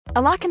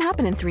A lot can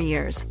happen in 3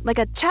 years, like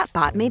a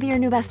chatbot may be your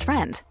new best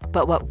friend.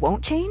 But what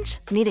won't change?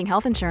 Needing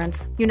health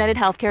insurance. United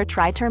Healthcare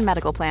Tri-Term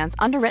Medical Plans,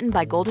 underwritten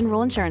by Golden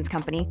Rule Insurance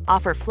Company,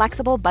 offer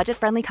flexible,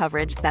 budget-friendly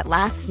coverage that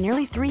lasts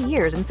nearly 3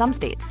 years in some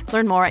states.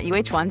 Learn more at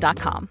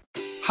uh1.com.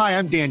 Hi,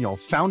 I'm Daniel,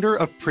 founder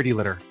of Pretty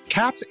Litter.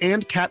 Cats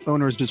and cat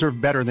owners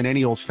deserve better than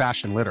any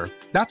old-fashioned litter.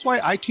 That's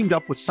why I teamed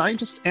up with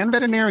scientists and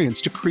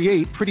veterinarians to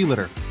create Pretty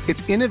Litter.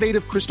 Its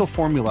innovative crystal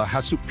formula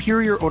has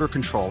superior odor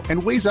control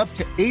and weighs up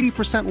to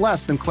 80%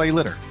 less than clay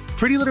litter.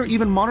 Pretty Litter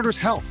even monitors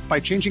health by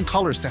changing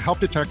colors to help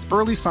detect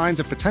early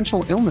signs of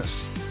potential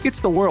illness. It's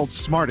the world's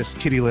smartest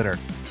kitty litter.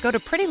 Go to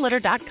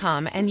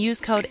prettylitter.com and use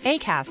code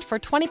ACAST for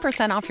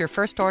 20% off your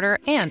first order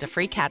and a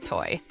free cat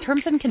toy.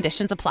 Terms and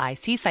conditions apply.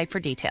 See site for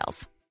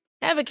details.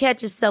 Ever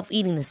catch yourself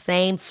eating the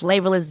same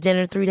flavorless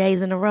dinner 3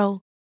 days in a row?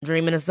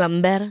 Dreaming of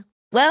something better?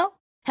 Well,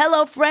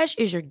 HelloFresh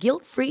is your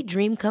guilt-free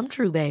dream come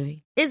true,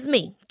 baby. It's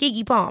me,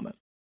 Keke Palmer.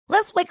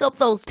 Let's wake up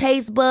those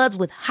taste buds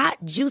with hot,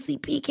 juicy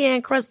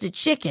pecan-crusted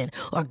chicken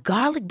or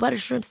garlic butter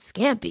shrimp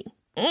scampi.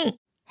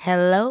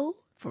 Hello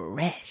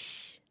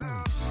Fresh.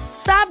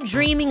 Stop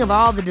dreaming of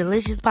all the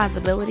delicious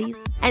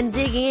possibilities and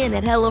dig in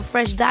at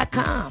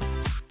HelloFresh.com.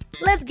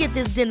 Let's get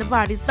this dinner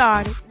party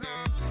started.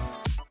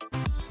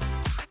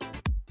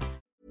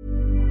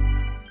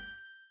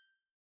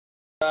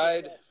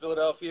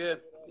 Philadelphia,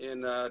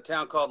 in a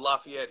town called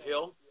Lafayette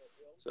Hill.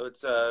 So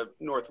it's a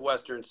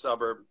northwestern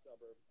suburb.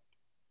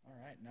 All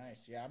right,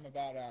 nice. Yeah, I'm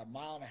about a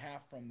mile and a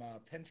half from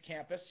Penn's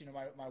campus. You know,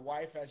 my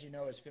wife, as you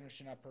know, is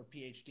finishing up her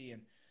PhD,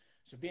 and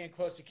so being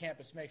close to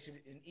campus makes it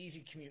an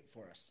easy commute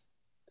for us.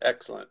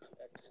 Excellent.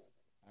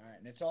 All right,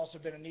 and it's also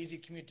been an easy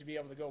commute to be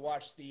able to go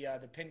watch the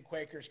Penn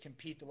Quakers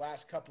compete the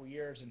last couple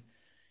years, and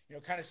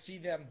kind of see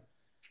them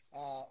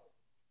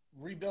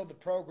rebuild the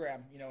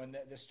program. And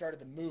the start of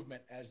the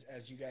movement,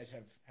 as you guys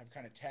have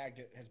kind of tagged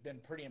it, has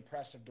been pretty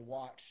impressive to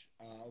watch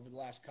over the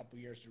last couple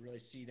years, to really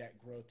see that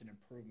growth and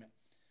improvement.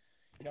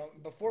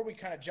 Before we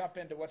kind of jump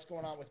into what's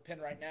going on with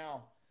Penn right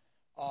now,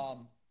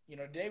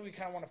 today we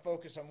kind of want to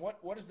focus on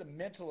what is the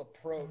mental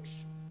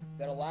approach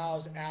that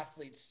allows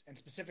athletes, and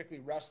specifically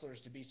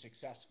wrestlers, to be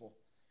successful.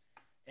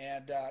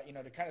 And,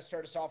 to kind of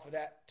start us off with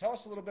that, tell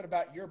us a little bit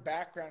about your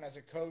background as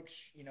a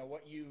coach,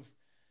 what you've,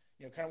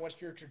 kind of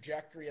what your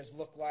trajectory has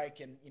looked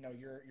like, and,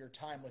 your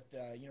time with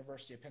the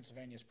University of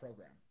Pennsylvania's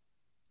program.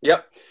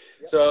 Yep.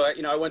 So,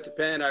 I went to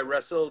Penn. I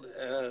wrestled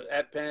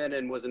at Penn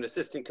and was an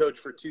assistant coach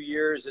for 2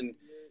 years. And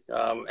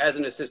as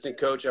an assistant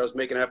coach, I was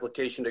making an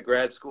application to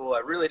grad school. I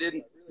really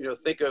didn't,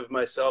 think of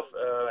myself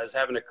as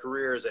having a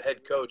career as a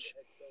head coach.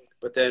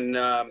 But then,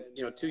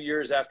 2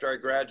 years after I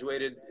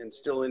graduated and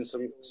still in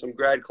some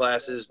grad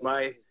classes,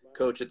 my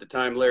coach at the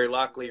time, Larry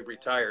Lockley,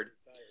 retired.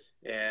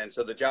 And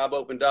so the job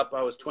opened up.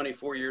 I was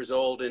 24 years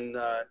old and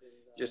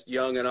just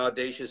young and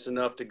audacious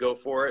enough to go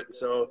for it.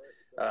 So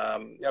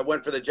I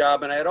went for the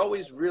job, and I had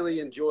always really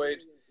enjoyed,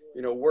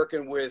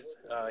 working with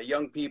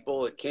young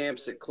people at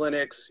camps, at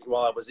clinics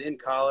while I was in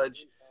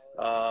college,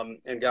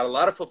 and got a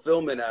lot of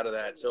fulfillment out of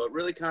that. So it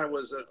really kind of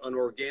was an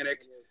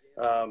organic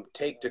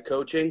take to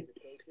coaching.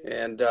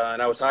 And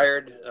I was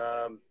hired,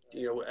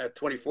 at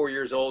 24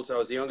 years old. So I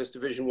was the youngest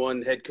Division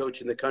I head coach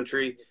in the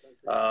country,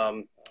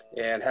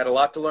 and had a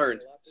lot to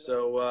learn.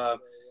 So I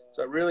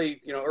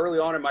really, early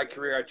on in my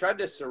career, I tried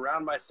to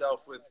surround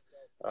myself with,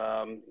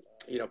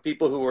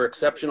 people who were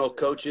exceptional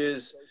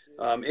coaches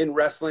in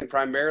wrestling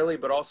primarily,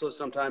 but also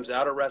sometimes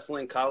out of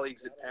wrestling,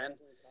 colleagues at Penn.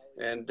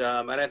 And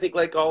I think,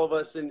 like all of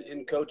us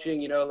in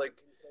coaching,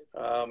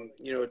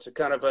 it's a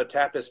kind of a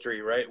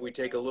tapestry, right? We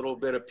take a little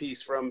bit of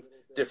piece from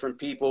different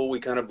people. We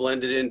kind of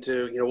blend it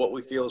into, what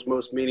we feel is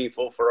most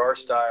meaningful for our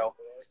style.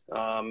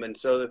 And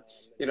so,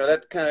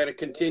 that kind of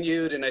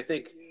continued. And I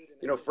think,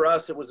 for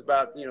us, it was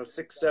about,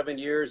 6-7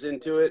 years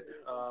into it,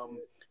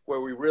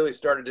 where we really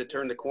started to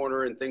turn the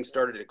corner and things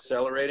started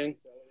accelerating.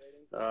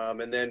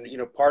 And then,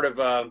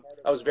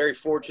 I was very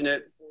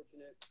fortunate,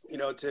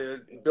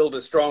 to build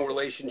a strong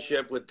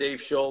relationship with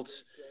Dave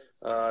Schultz,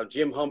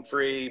 Jim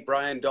Humphrey,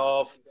 Brian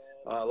Dolph,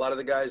 a lot of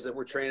the guys that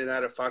were training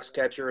out of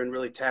Foxcatcher, and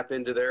really tap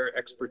into their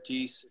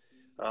expertise.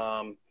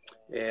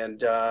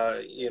 And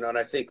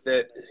I think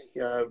that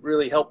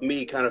really helped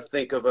me kind of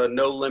think of a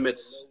no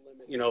limits,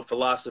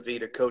 philosophy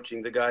to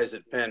coaching the guys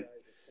at Penn.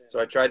 So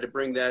I tried to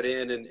bring that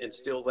in and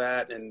instill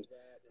that.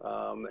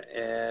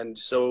 And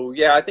so,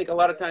 yeah, I think a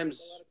lot of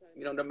times,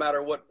 no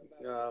matter what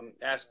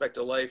aspect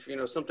of life,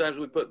 sometimes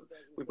we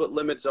put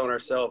limits on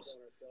ourselves,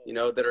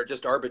 that are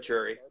just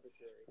arbitrary.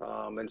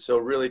 And so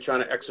really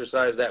trying to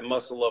exercise that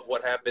muscle of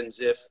what happens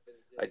if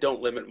I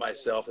don't limit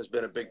myself has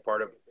been a big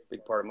part of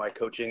my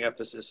coaching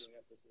emphasis.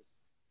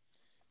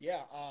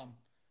 Yeah.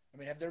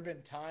 Have there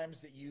been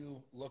times that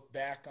you look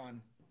back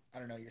on,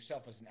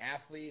 yourself as an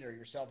athlete or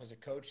yourself as a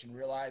coach and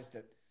realize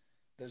that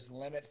those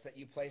limits that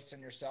you placed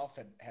on yourself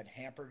had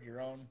hampered your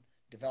own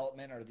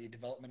development or the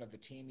development of the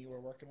team you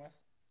were working with?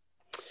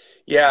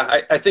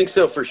 Yeah, I think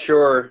so for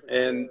sure.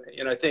 And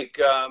I think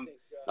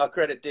I'll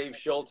credit Dave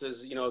Schultz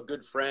as, a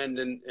good friend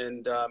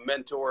and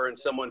mentor, and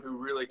someone who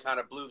really kind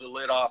of blew the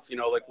lid off,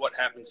 like what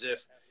happens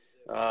if,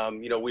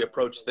 We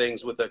approach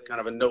things with a kind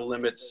of a no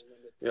limits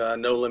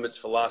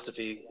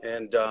philosophy.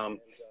 And,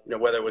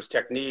 whether it was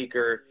technique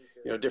or,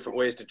 different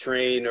ways to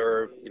train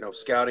or,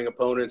 scouting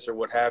opponents or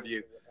what have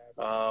you.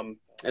 And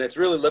it's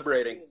really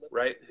liberating,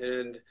 right?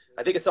 And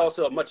I think it's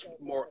also a much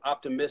more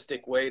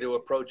optimistic way to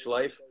approach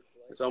life.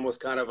 It's almost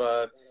kind of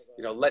a,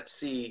 let's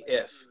see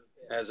if,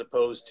 as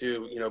opposed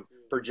to,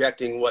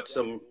 projecting what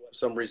some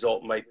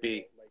result might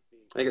be.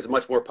 I think it's a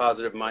much more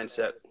positive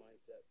mindset.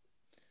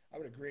 I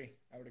would agree.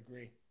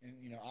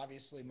 And,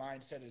 obviously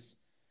mindset is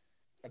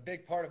a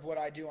big part of what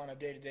I do on a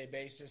day-to-day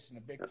basis, and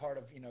a big part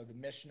of, the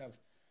mission of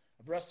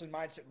Wrestling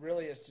Mindset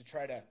really is to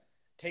try to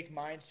take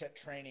mindset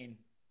training,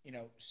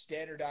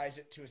 standardize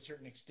it to a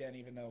certain extent,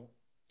 even though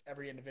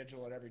every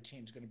individual and every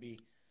team is going to be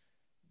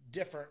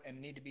different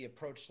and need to be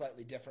approached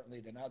slightly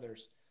differently than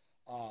others,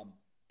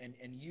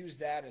 and use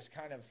that as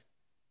kind of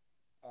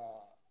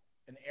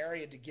an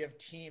area to give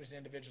teams and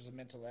individuals a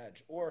mental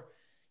edge, or,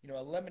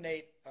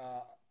 eliminate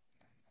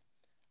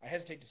I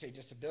hesitate to say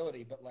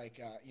disability, but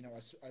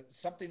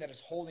something that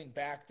is holding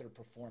back their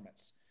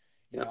performance.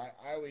 I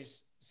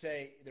always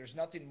say there's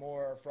nothing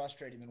more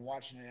frustrating than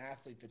watching an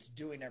athlete that's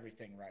doing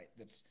everything right.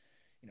 That's,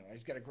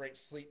 he's got a great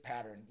sleep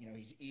pattern.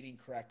 He's eating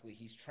correctly.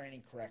 He's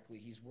training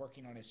correctly. He's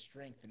working on his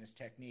strength and his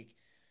technique.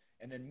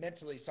 And then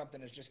mentally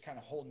something is just kind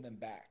of holding them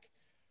back.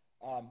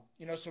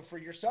 So for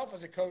yourself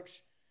as a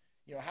coach,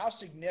 how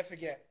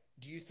significant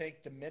do you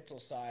think the mental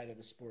side of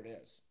the sport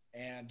is?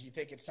 And do you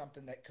think it's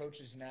something that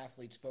coaches and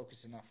athletes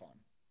focus enough on?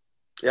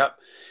 Yeah,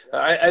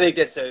 I think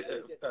that's a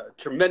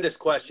tremendous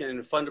question and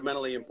a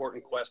fundamentally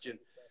important question.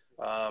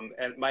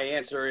 And my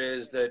answer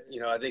is that,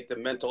 I think the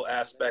mental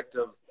aspect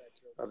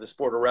of the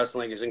sport of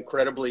wrestling is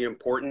incredibly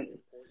important.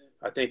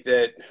 I think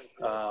that,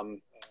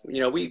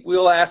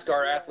 we'll ask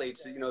our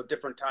athletes,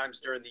 different times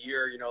during the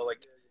year,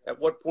 at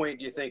what point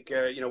do you think,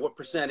 what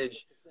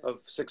percentage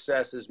of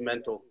success is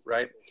mental,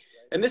 right?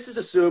 And this is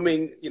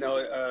assuming,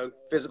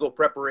 physical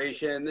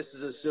preparation. This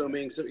is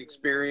assuming some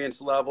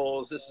experience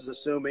levels. This is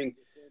assuming,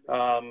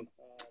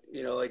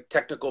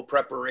 technical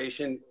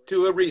preparation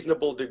to a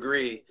reasonable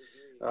degree.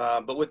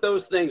 But with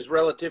those things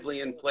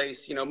relatively in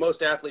place,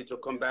 most athletes will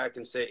come back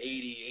and say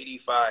 80,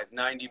 85,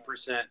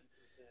 90%.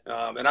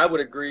 And I would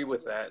agree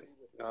with that.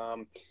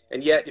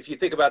 And yet, if you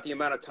think about the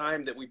amount of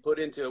time that we put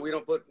into it, we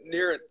don't put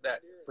near that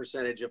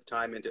percentage of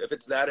time into it. If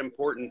it's that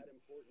important,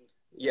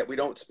 yet we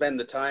don't spend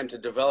the time to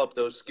develop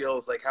those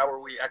skills, like how are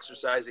we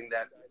exercising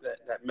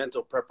that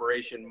mental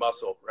preparation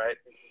muscle,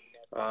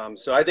 right?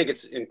 So I think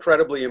it's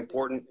incredibly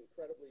important.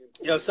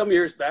 Some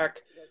years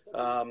back,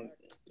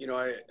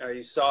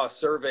 I saw a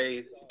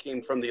survey that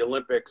came from the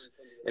Olympics,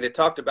 and it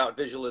talked about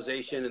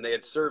visualization, and they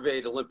had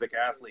surveyed Olympic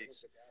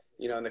athletes.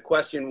 And the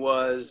question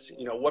was,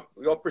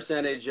 what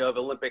percentage of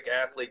Olympic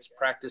athletes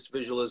practice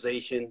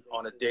visualization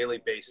on a daily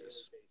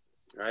basis,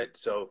 right?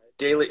 So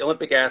daily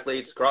Olympic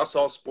athletes across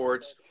all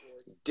sports,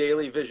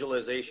 daily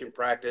visualization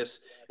practice,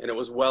 and it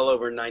was well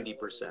over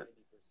 90%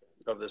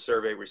 of the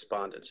survey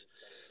respondents.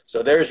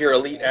 So there's your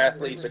elite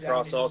athletes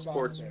across all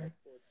sports.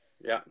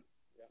 Yeah.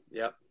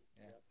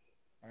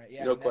 All right.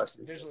 Yeah. No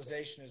question.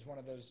 Visualization is one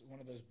of those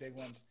big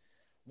ones.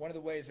 One of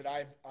the ways that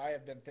I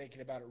have been thinking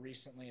about it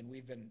recently, and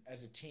we've been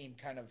as a team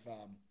kind of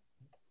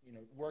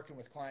working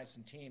with clients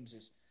and teams,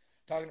 is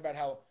talking about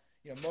how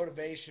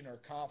motivation or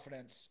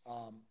confidence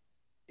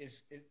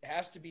it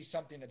has to be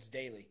something that's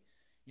daily.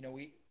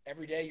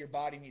 Every day your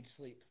body needs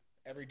sleep.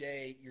 Every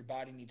day your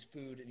body needs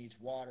food. It needs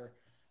water.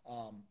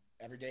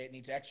 Every day it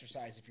needs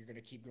exercise if you're going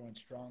to keep growing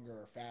stronger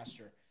or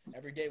faster.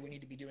 Every day we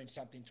need to be doing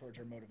something towards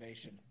our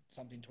motivation,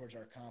 something towards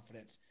our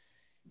confidence.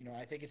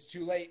 I think it's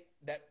too late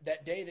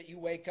that day that you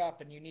wake up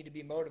and you need to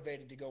be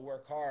motivated to go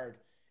work hard.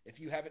 If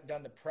you haven't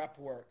done the prep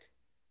work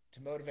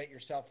to motivate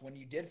yourself when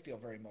you did feel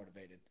very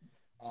motivated,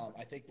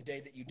 I think the day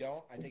that you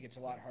don't, I think it's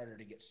a lot harder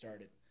to get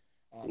started.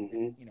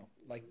 And,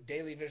 like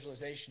daily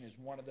visualization is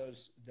one of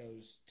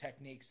those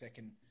techniques that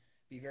can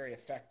be very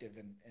effective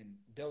in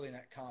building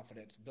that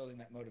confidence, building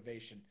that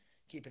motivation,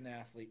 keeping the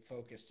athlete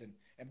focused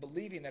and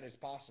believing that it's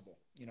possible.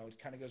 It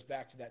kind of goes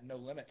back to that no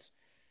limits.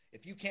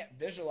 If you can't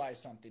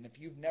visualize something, if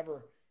you've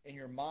never in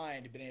your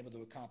mind been able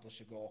to accomplish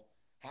a goal,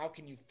 how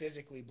can you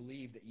physically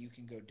believe that you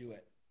can go do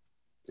it?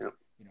 Yeah.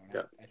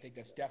 I think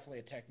that's definitely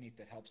a technique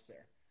that helps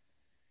there.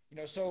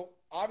 So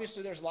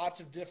obviously there's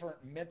lots of different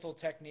mental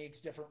techniques,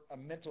 different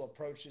mental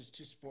approaches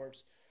to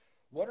sports.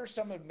 What are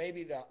some of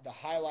maybe the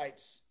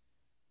highlights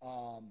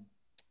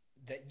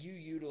that you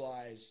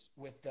utilize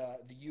with the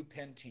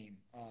UPenn team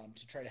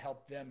to try to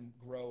help them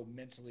grow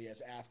mentally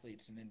as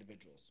athletes and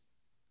individuals?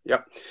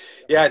 Yep.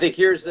 Yeah, I think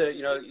here's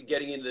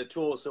getting into the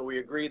tools. So we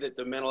agree that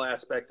the mental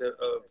aspect of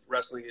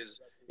wrestling is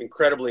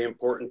incredibly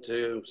important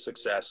to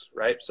success,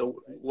 right?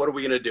 So what are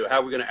we going to do? How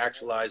are we going to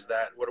actualize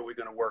that? What are we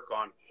going to work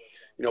on?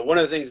 One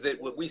of the things that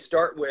we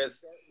start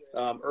with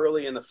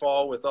early in the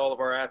fall with all of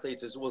our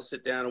athletes is we'll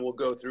sit down and we'll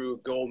go through a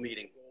goal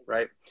meeting,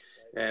 right?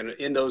 And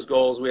in those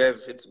goals,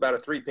 it's about a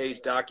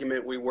 3-page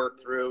document we work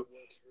through.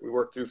 We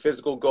work through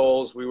physical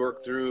goals. We work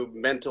through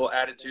mental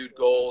attitude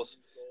goals.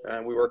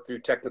 And we work through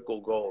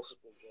technical goals.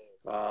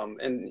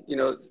 And,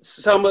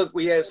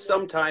 we have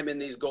some time in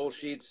these goal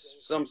sheets,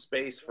 some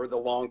space for the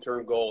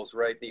long-term goals,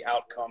 right? The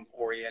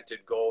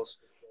outcome-oriented goals.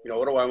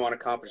 What do I want to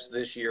accomplish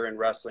this year in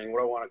wrestling? What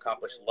do I want to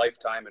accomplish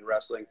lifetime in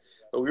wrestling?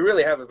 But we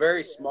really have a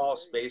very small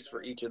space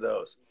for each of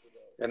those.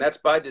 And that's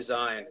by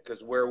design,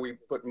 because where we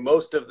put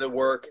most of the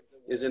work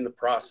is in the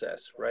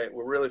process, right?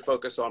 We're really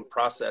focused on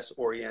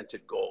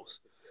process-oriented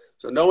goals.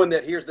 So knowing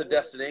that here's the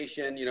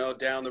destination,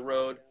 down the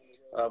road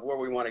of where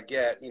we want to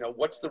get,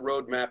 what's the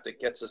roadmap that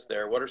gets us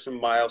there? What are some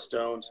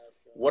milestones?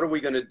 What are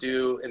we going to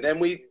do? And then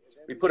we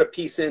put a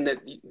piece in that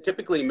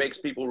typically makes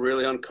people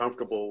really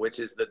uncomfortable, which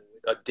is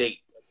a date.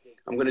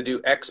 I'm going to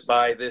do X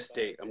by this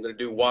date. I'm going to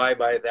do Y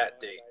by that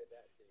date,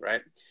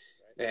 right?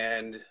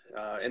 And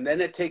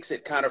then it takes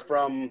it kind of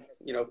from,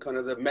 kind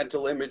of the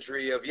mental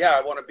imagery of,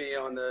 I want to be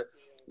on the,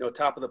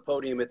 top of the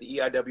podium at the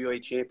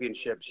EIWA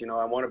championships.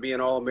 I want to be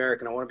an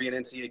All-American. I want to be an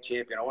NCAA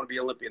champion. I want to be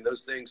Olympian.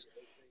 Those things,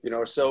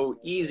 are so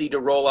easy to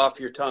roll off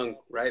your tongue,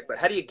 right? But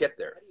how do you get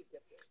there?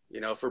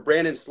 For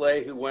Brandon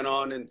Slay, who went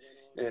on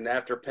and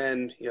after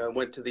Penn,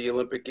 went to the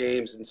Olympic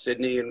Games in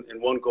Sydney and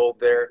won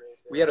gold there,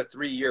 we had a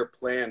 3-year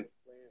plan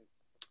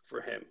for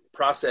him,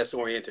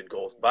 process-oriented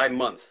goals by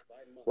month.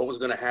 What was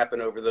going to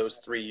happen over those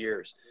 3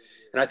 years?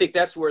 And I think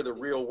that's where the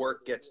real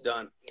work gets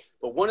done.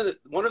 But one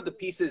of the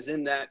pieces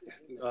in that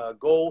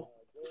goal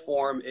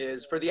form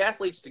is for the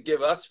athletes to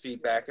give us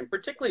feedback, and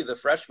particularly the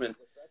freshmen,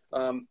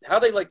 how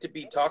they like to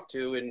be talked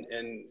to,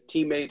 and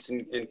teammates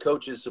and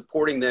coaches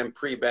supporting them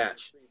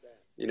pre-match.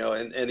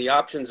 And the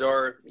options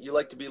are, you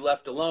like to be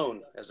left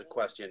alone as a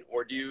question,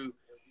 or do you,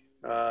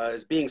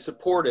 is being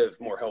supportive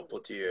more helpful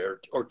to you,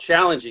 or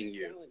challenging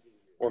you,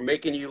 or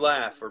making you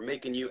laugh, or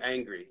making you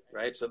angry,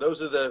 right? So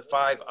those are the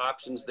 5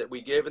 options that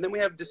we give, and then we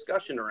have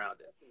discussion around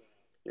it.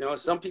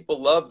 Some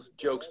people love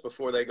jokes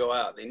before they go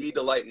out. They need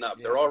to lighten up.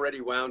 They're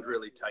already wound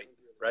really tight,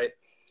 right?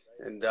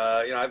 And,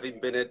 I've even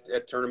been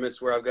at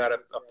tournaments where I've got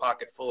a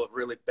pocket full of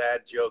really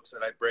bad jokes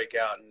that I break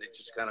out, and it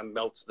just kind of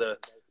melts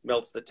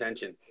the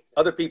tension.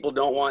 Other people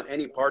don't want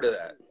any part of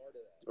that,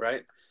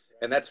 right?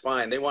 And that's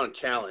fine. They want a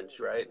challenge,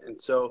 right?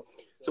 And so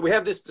we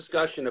have this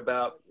discussion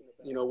about,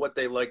 what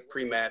they like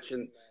pre-match,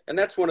 and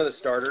that's one of the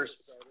starters,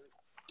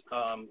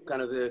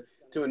 kind of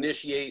to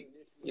initiate,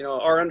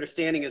 our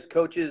understanding as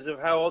coaches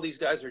of how all these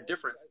guys are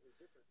different,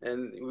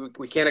 and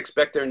we can't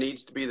expect their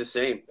needs to be the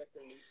same.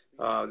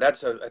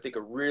 That's I think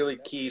a really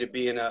key to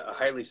being a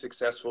highly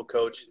successful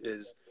coach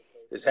is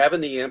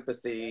having the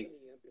empathy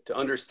to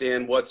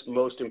understand what's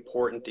most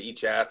important to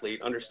each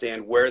athlete,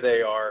 understand where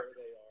they are,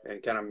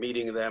 and kind of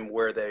meeting them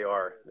where they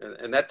are.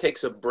 And that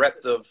takes a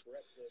breadth of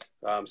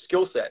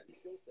skill set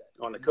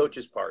on the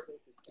coach's part.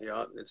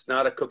 It's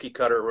not a cookie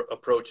cutter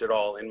approach at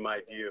all, in my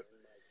view.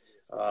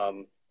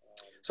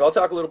 So I'll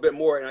talk a little bit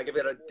more, and I'll give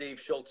it a Dave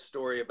Schultz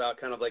story about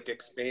kind of like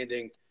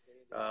expanding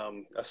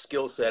a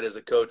skill set as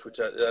a coach, which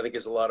I think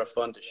is a lot of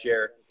fun to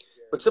share.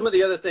 But some of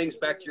the other things,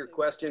 back to your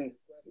question,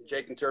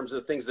 Jake, in terms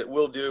of things that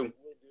we'll do,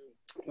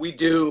 we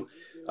do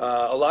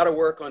a lot of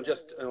work on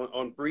just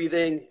on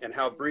breathing, and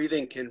how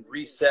breathing can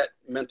reset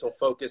mental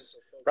focus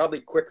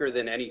probably quicker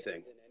than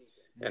anything,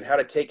 and how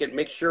to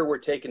make sure we're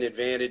taking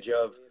advantage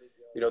of,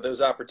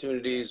 those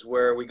opportunities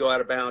where we go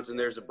out of bounds and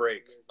there's a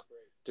break,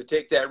 to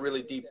take that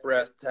really deep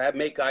breath, to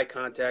make eye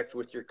contact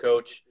with your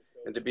coach,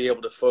 and to be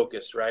able to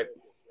focus, right?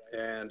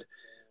 And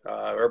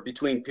or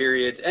between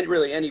periods, and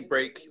really any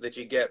break that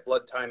you get,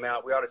 blood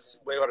timeout, we ought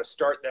to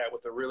start that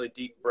with a really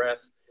deep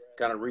breath,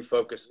 kind of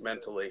refocus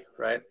mentally,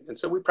 right? And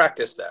so we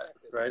practice that,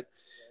 right?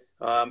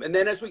 And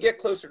then as we get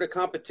closer to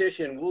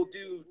competition, we'll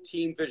do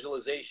team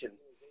visualization,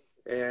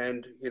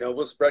 and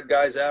we'll spread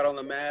guys out on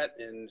the mat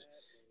and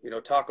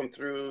talk them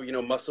through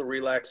muscle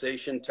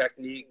relaxation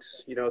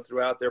techniques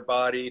throughout their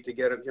body to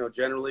get them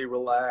generally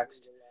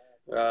relaxed,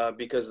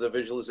 because the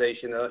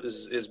visualization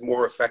is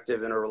more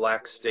effective in a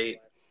relaxed state.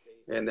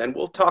 And then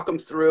we'll talk them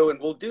through, and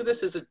we'll do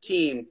this as a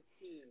team.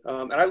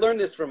 And I learned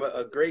this from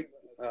a great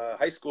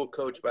high school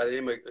coach by the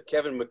name of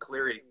Kevin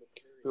McCleary,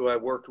 who I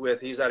worked with.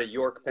 He's out of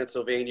York,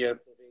 Pennsylvania.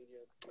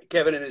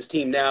 Kevin and his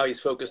team now, he's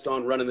focused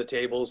on running the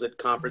tables at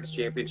conference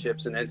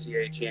championships and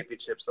NCAA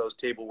championships. Those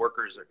table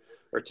workers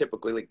are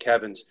typically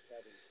Kevin's.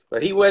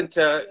 But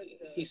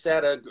he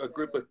sat a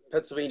group of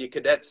Pennsylvania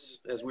cadets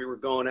as we were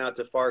going out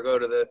to Fargo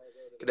to the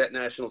Cadet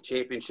National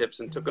Championships,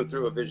 and took them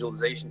through a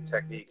visualization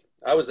technique.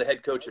 I was the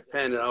head coach at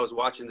Penn, and I was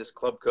watching this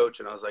club coach,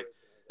 and I was like,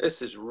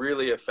 this is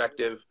really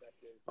effective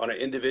on an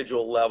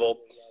individual level.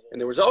 And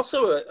there was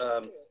also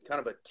a kind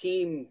of a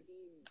team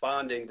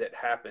bonding that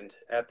happened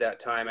at that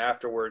time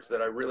afterwards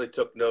that I really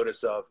took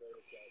notice of.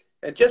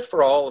 And just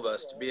for all of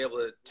us to be able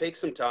to take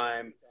some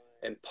time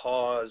and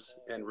pause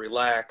and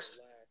relax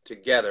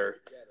together,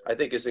 I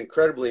think is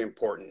incredibly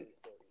important.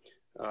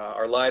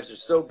 Our lives are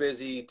so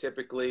busy,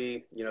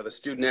 typically, the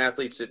student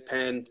athletes at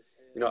Penn,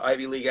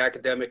 Ivy League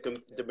academic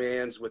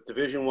demands with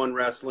Division I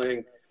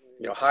wrestling,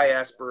 high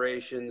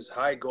aspirations,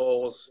 high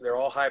goals. They're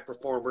all high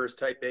performers,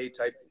 type A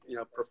type,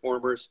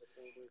 performers.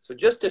 So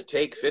just to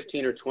take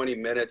 15 or 20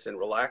 minutes and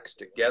relax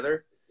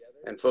together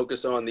and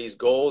focus on these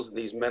goals,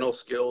 these mental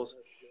skills,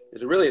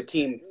 is really a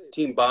team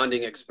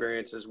bonding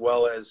experience, as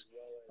well as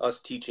us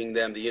teaching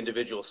them the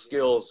individual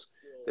skills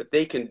that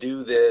they can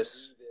do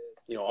this,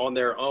 on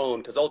their own.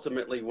 Because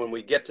ultimately, when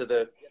we get to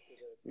the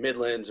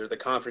Midlands or the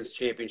conference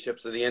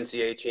championships or the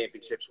NCAA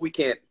championships, we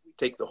can't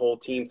take the whole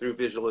team through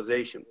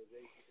visualization.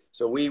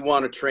 So we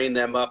want to train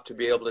them up to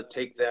be able to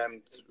take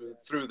them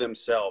through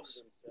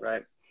themselves,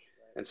 right?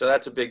 And so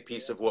that's a big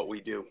piece of what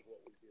we do.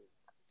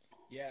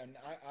 Yeah, and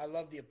I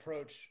love the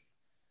approach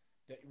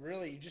that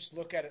really you just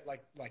look at it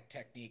like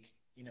technique.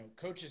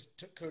 Coaches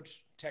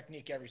coach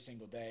technique every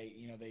single day.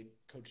 They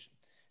coach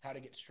how to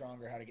get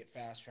stronger, how to get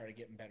faster, how to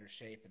get in better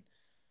shape. And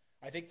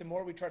I think the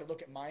more we try to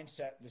look at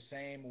mindset the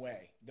same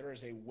way, there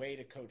is a way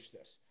to coach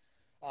this.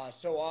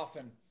 So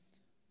often,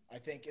 I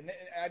think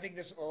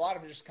this, a lot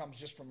of it just comes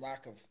just from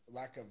lack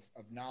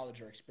of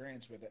knowledge or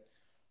experience with it.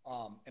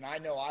 And I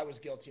know I was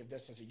guilty of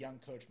this as a young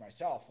coach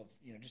myself, of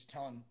just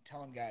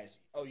telling guys,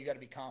 oh, you got to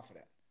be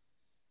confident.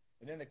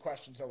 And then the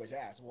question's always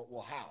asked,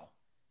 well, how?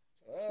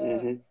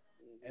 So,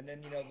 And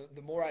then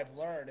the more I've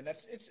learned, and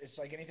it's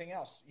like anything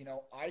else.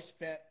 I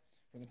spent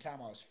from the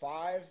time I was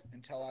 5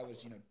 until I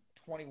was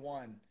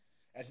 21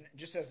 as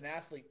an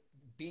athlete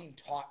being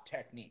taught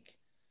technique.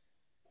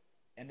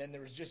 And then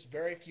there was just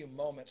very few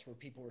moments where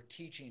people were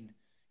teaching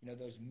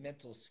those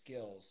mental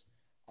skills.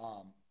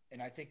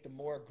 And I think the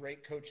more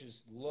great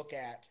coaches look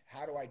at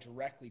how do I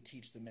directly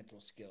teach the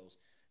mental skills,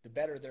 the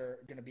better they're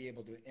going to be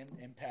able to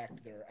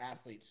impact their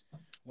athletes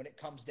when it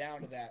comes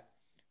down to that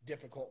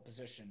difficult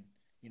position,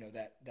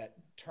 that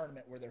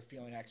tournament where they're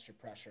feeling extra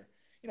pressure,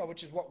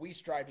 which is what we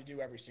strive to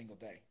do every single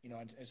day.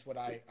 And it's what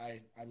I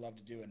love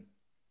to do. And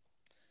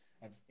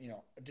I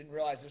didn't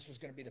realize this was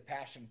going to be the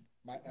passion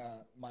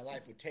my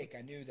life would take.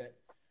 I knew that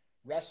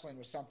wrestling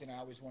was something I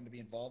always wanted to be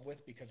involved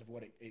with because of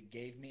what it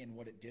gave me and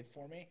what it did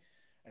for me.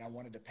 And I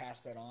wanted to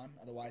pass that on.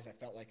 Otherwise, I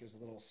felt like it was a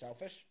little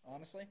selfish,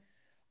 honestly.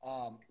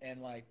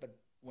 But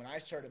when I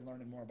started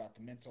learning more about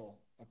the mental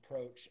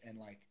approach and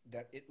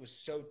that it was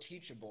so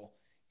teachable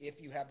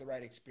if you have the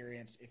right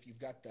experience, if you've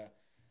got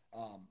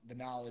the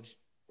knowledge,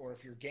 or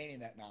if you're gaining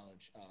that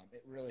knowledge,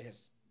 it really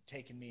has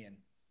taken me and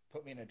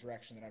put me in a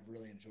direction that I've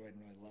really enjoyed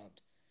and really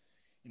loved.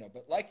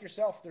 But like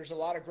yourself, there's a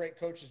lot of great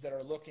coaches that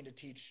are looking to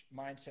teach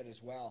mindset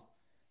as well.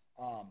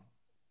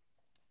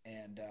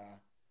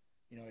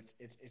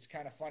 It's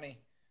kind of funny.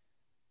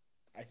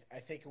 I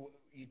think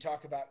you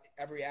talk about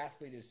every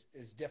athlete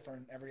is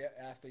different. Every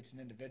athlete's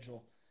an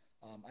individual.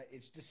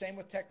 It's the same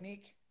with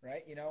technique,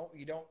 right?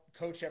 You don't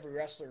coach every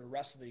wrestler to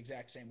wrestle the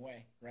exact same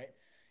way, right?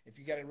 If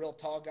you got a real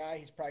tall guy,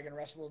 he's probably going to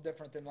wrestle a little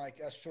different than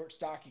like us short,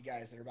 stocky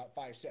guys that are about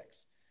 5'6",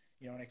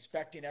 and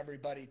expecting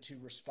everybody to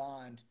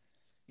respond,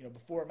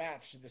 before a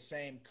match to the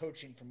same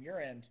coaching from your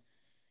end,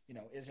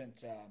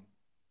 isn't,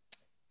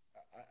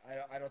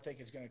 I don't think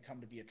it's going to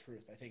come to be a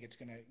truth. I think it's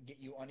going to get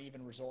you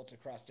uneven results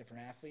across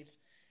different athletes.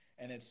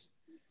 And it's,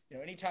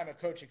 anytime a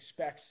coach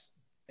expects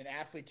an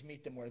athlete to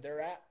meet them where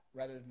they're at,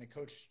 rather than the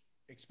coach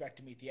expect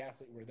to meet the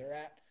athlete where they're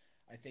at,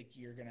 I think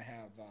you're going to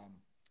have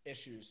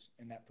issues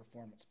in that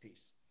performance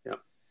piece. Yeah.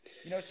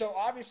 So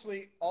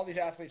obviously all these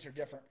athletes are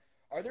different.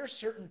 Are there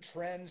certain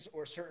trends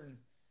or certain,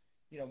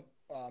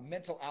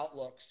 mental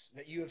outlooks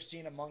that you have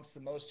seen amongst the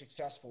most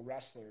successful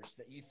wrestlers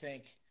that you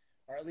think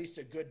are at least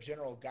a good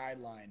general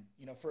guideline,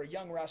 for a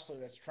young wrestler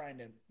that's trying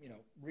to,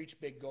 reach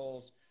big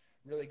goals,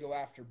 really go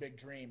after big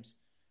dreams?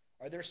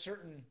 Are there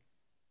certain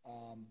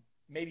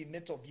maybe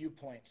mental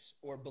viewpoints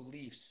or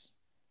beliefs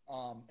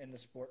in the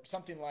sport,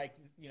 something like,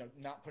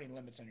 not putting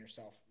limits on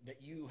yourself,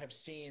 that you have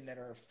seen that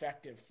are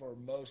effective for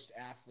most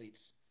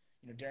athletes,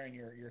 during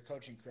your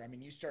coaching career? I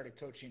mean, you started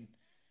coaching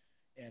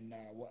in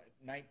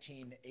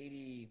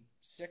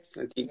 1986?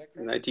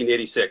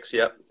 1986,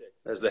 yep,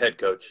 as the head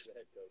coach.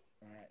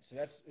 All right, so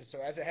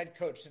as a head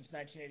coach since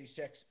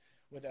 1986,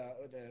 with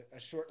a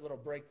short little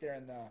break there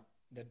in the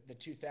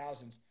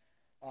 2000s.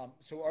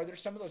 So are there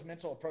some of those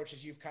mental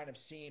approaches you've kind of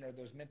seen, or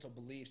those mental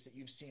beliefs that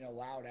you've seen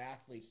allowed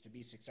athletes to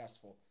be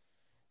successful,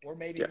 or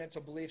maybe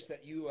mental beliefs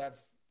that you have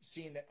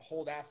seen that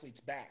hold athletes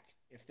back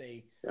if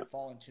they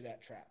fall into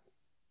that trap?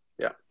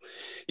 Yeah.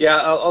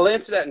 I'll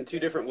answer that in two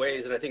different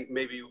ways. And I think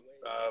maybe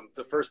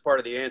the first part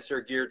of the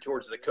answer geared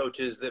towards the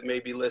coaches that may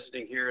be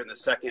listening here, and the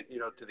second,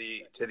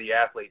 to the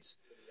athletes.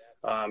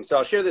 So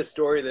I'll share this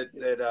story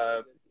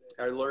that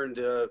I learned,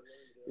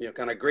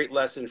 kind of great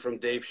lesson from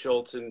Dave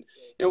Schultz. And,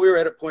 we were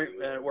at a point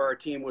where our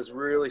team was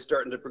really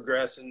starting to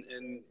progress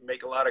and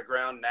make a lot of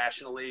ground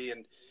nationally.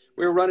 And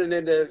we were running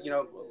into,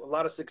 a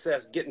lot of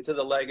success getting to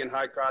the leg and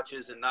high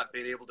crotches and not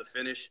being able to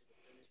finish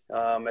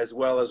as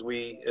well as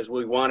we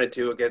wanted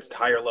to against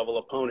higher level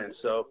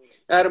opponents. So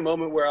I had a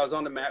moment where I was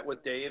on the mat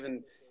with Dave,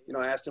 and,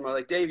 I asked him, I was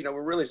like, Dave,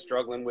 we're really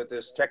struggling with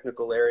this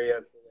technical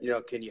area.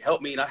 Can you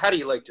help me? How do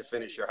you like to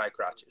finish your high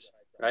crotches?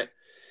 Right.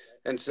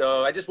 And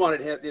so I just wanted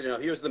him,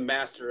 he was the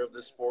master of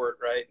the sport,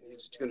 right?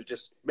 He's going to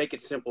just make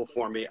it simple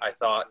for me, I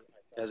thought,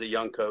 as a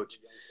young coach.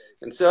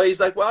 And so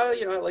he's like, well, I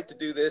like to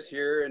do this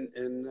here,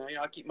 and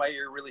I keep my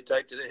ear really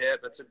tight to the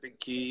hip. That's a big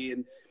key.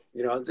 And,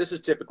 this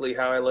is typically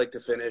how I like to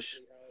finish.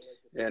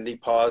 And he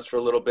paused for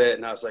a little bit,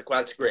 and I was like, well,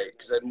 that's great,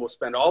 because then we'll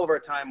spend all of our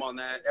time on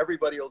that.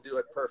 Everybody will do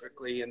it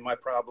perfectly, and my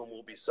problem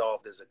will be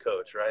solved as a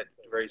coach, right?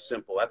 Very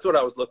simple. That's what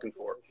I was looking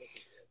for.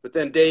 But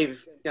then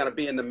Dave, kind of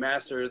being the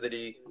master that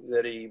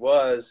he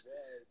was,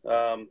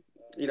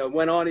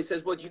 went on. He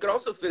says, well, you could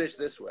also finish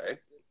this way.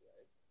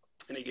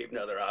 And he gave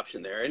another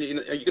option there. And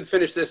you could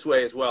finish this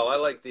way as well. I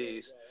like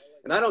these.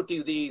 And I don't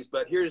do these,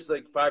 but here's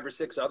like 5 or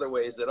 6 other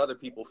ways that other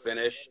people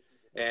finish.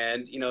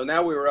 And,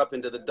 now we were up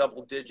into the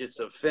double digits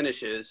of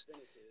finishes.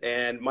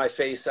 And my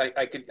face,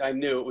 I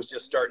knew it was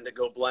just starting to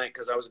go blank,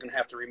 because I was going to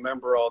have to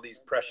remember all these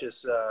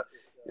precious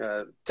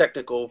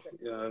technical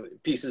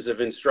pieces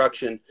of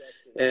instruction.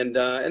 And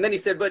then he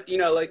said, but,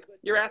 like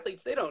your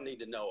athletes, they don't need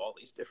to know all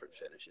these different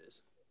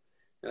finishes.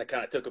 And I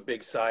kind of took a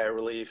big sigh of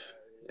relief.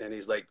 And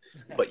he's like,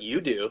 but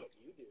you do.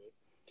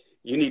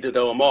 You need to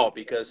know them all,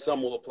 because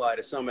some will apply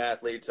to some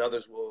athletes.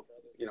 Others will,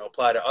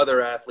 apply to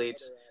other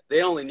athletes.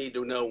 They only need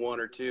to know 1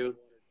 or 2,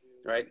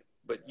 right?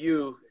 But if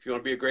you want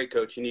to be a great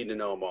coach, you need to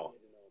know them all,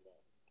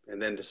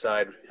 and then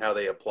decide how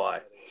they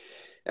apply.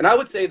 And I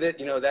would say that,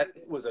 that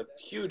was a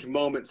huge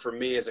moment for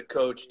me as a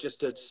coach,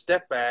 just to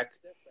step back,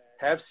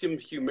 have some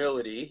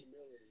humility,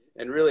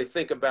 and really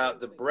think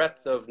about the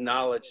breadth of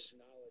knowledge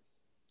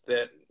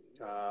that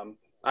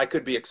I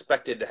could be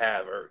expected to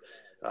have, or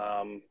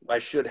I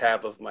should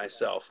have of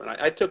myself. And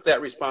I took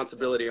that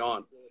responsibility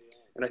on.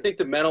 And I think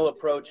the mental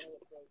approach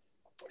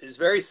is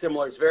very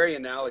similar. It's very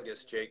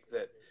analogous, Jake,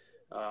 that,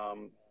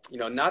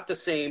 not the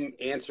same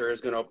answer is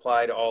going to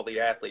apply to all the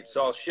athletes.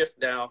 So I'll shift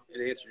now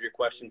and answer your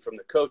question from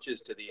the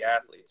coaches to the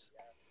athletes.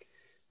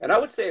 And I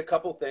would say a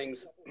couple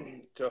things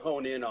to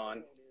hone in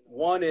on.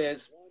 One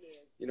is,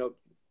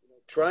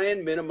 try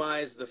and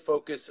minimize the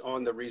focus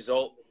on the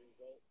result,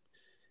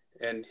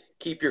 and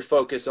keep your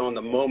focus on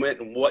the moment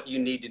and what you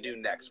need to do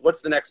next.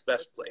 What's the next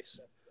best place?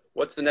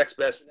 What's the next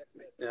best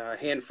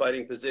hand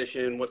fighting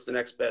position? What's the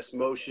next best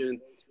motion?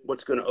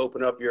 What's going to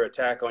open up your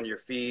attack on your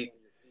feet?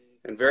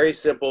 And very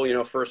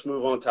simple, first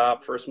move on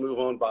top, first move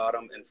on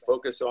bottom, and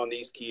focus on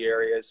these key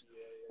areas,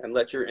 and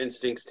let your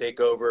instincts take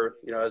over,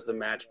 as the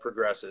match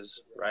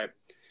progresses, right?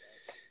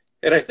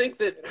 And I think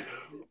that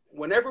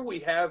whenever we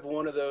have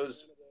one of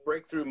those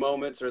breakthrough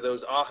moments, or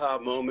those aha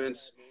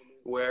moments,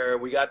 where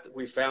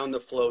we found the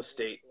flow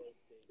state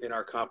in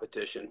our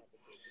competition,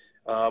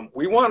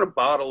 we want to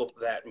bottle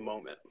that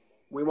moment.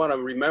 We want to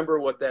remember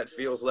what that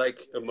feels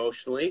like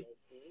emotionally.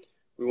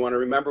 We want to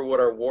remember what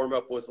our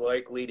warm-up was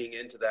like leading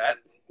into that,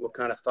 what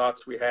kind of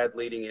thoughts we had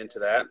leading into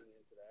that.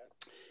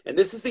 And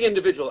this is the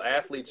individual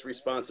athlete's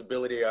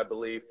responsibility, I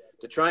believe,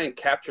 to try and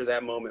capture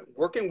that moment,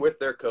 working with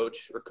their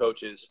coach or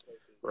coaches,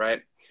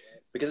 right?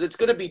 Because it's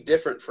going to be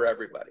different for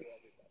everybody.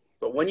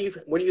 But when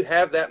you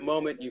have that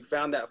moment, you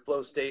found that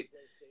flow state,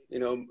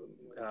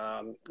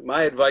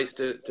 my advice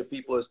to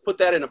people is put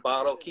that in a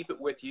bottle, keep it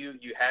with you.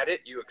 You had it,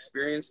 you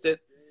experienced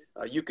it.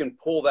 You can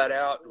pull that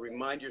out,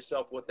 remind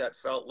yourself what that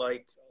felt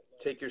like,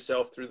 take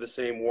yourself through the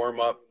same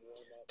warm-up,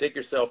 take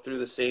yourself through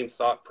the same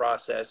thought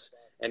process,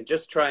 and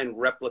just try and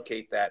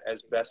replicate that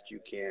as best you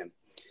can.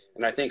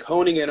 And I think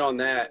honing in on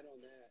that,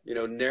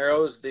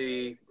 narrows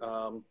the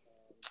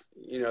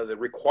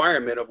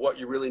requirement of what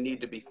you really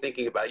need to be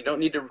thinking about. You don't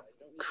need to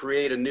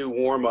create a new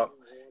warm-up,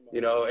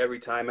 every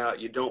time out.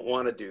 You don't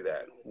want to do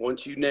that.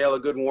 Once you nail a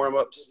good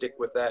warm-up, stick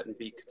with that and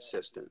be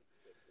consistent.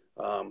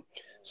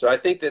 So I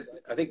think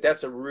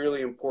that's a really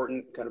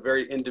important, kind of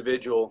very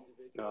individual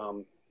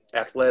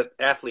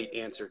athlete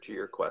answer to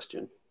your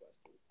question.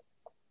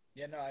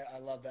 Yeah, no, I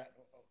love that.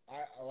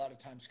 I a lot of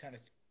times kind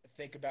of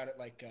think about it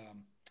like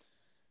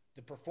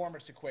the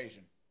performance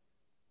equation,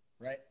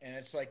 right? And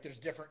it's like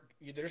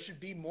there should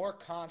be more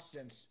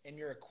constants in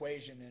your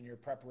equation and your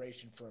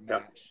preparation for a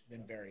match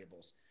than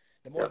variables.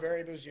 The more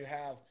variables you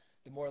have,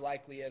 the more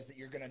likely is that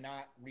you're going to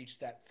not reach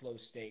that flow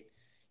state.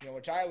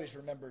 Which I always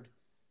remembered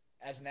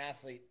as an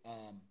athlete.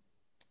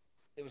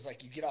 It was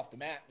like you get off the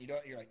mat,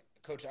 you're like,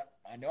 Coach,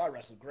 I know I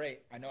wrestled great.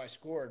 I know I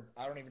scored.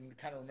 I don't even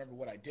kind of remember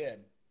what I did.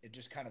 It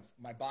just kind of,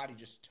 my body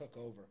just took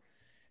over.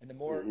 And the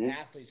more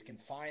athletes can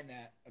find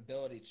that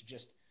ability to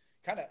just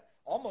kind of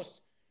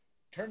almost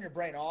turn your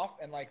brain off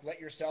and like let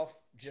yourself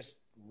just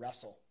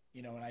wrestle,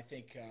 and I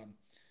think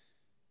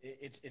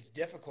it's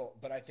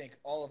difficult, but I think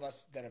all of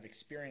us that have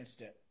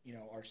experienced it,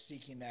 are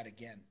seeking that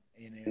again.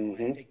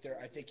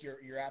 I think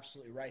you're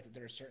absolutely right that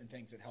there are certain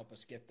things that help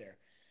us get there.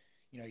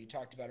 You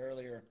talked about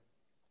earlier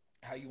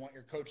how you want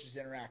your coaches to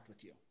interact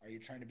with you. Are you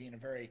trying to be in a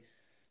very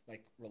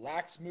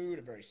relaxed mood,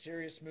 a very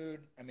serious mood?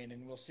 And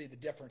we'll see the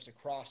difference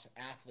across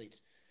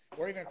athletes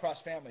or even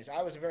across families.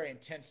 I was a very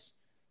intense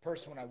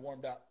person when I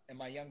warmed up, and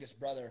my youngest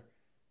brother,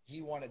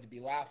 he wanted to be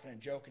laughing and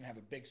joking and have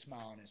a big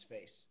smile on his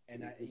face.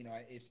 And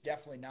it's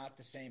definitely not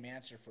the same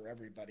answer for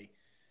everybody.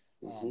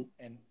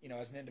 And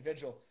as an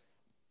individual,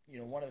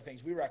 one of the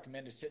things we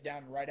recommend is sit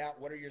down and write out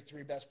what are your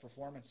 3 best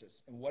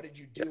performances and what did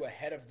you do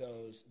ahead of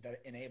those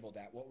that enabled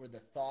that? What were the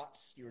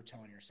thoughts you were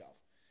telling yourself?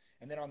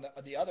 And then on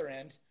the other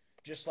end,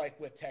 just like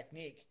with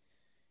technique,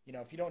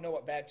 if you don't know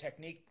what bad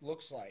technique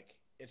looks like,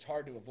 it's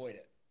hard to avoid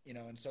it.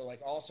 And so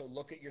like also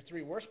look at your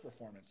 3 worst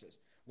performances.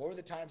 What were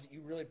the times that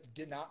you really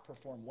did not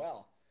perform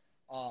well?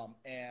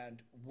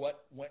 And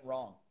what went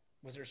wrong?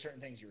 Was there certain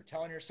things you were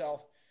telling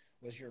yourself?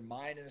 Was your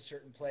mind in a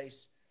certain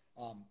place?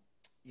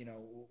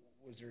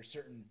 Was there a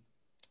certain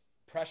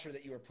pressure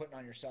that you were putting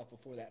on yourself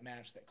before that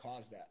match that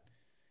caused that?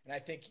 And I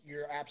think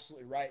you're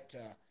absolutely right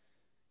to,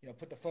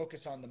 put the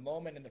focus on the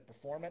moment and the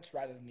performance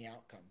rather than the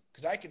outcome.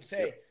 Because I could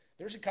say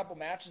there's a couple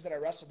matches that I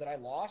wrestled that I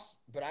lost,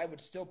 but I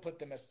would still put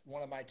them as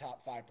one of my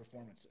top 5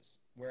 performances.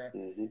 Where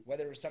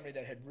whether it was somebody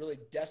that had really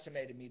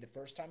decimated me the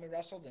first time we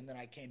wrestled, and then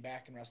I came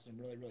back and wrestled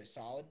them really, really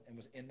solid and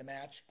was in the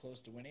match,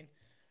 close to winning,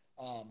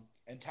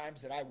 and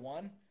times that I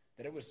won,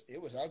 that it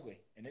was ugly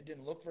and it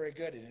didn't look very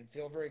good. It didn't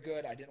feel very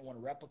good. I didn't want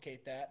to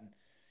replicate that,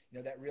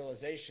 and that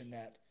realization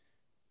that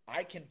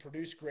I can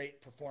produce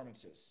great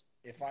performances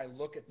if I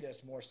look at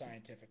this more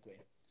scientifically.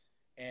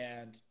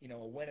 And,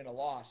 a win and a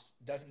loss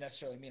doesn't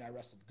necessarily mean I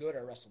wrestled good or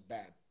I wrestled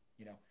bad.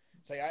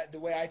 It's like the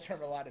way I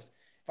term it a lot is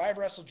if I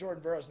wrestled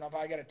Jordan Burroughs and if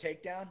I got a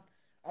takedown,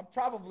 I'm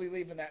probably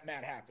leaving that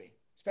mat happy,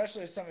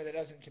 especially as somebody that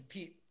doesn't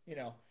compete,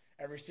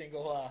 every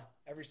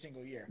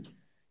single year.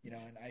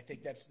 And I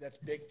think that's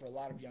big for a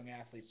lot of young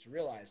athletes to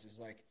realize is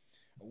like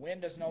a win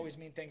doesn't always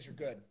mean things are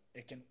good.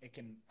 It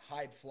can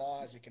hide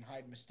flaws. It can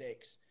hide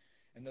mistakes.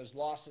 And those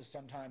losses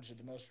sometimes are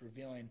the most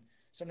revealing,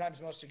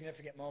 sometimes most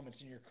significant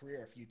moments in your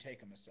career if you take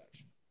them as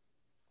such.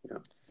 Yeah,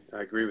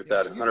 I agree with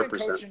that 100%. You've been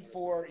coaching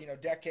for,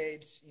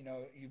 decades.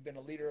 You've been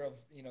a leader of,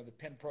 the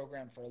PIN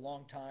program for a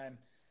long time.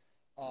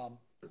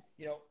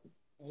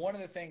 One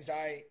of the things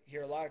I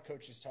hear a lot of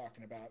coaches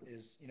talking about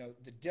is,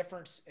 the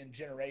difference in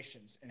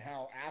generations and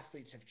how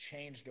athletes have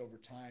changed over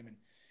time, and,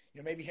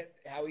 maybe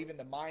how even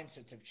the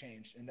mindsets have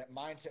changed, and that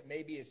mindset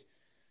maybe is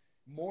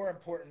more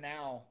important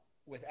now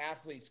with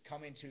athletes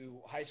coming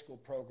to high school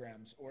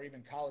programs or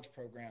even college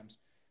programs,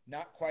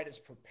 not quite as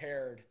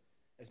prepared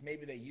as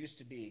maybe they used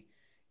to be,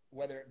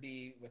 whether it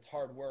be with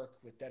hard work,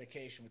 with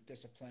dedication, with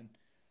discipline.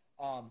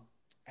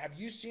 Have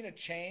you seen a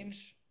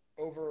change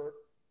over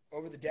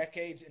the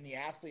decades in the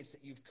athletes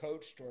that you've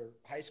coached or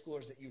high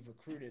schoolers that you've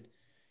recruited?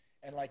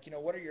 And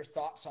what are your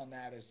thoughts on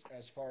that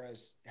as far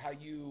as how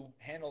you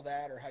handle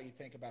that or how you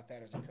think about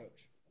that as a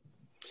coach?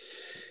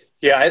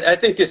 Yeah, I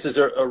think this is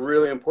a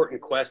really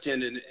important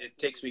question, and it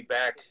takes me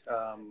back,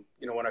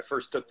 when I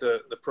first took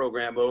the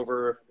program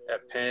over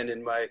at Penn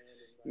in my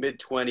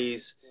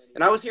mid-20s,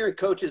 and I was hearing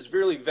coaches,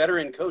 really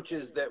veteran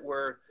coaches that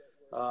were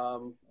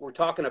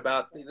talking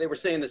about, they were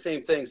saying the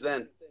same things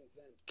then.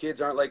 Kids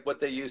aren't like what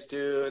they used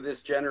to.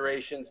 This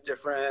generation's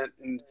different,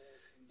 and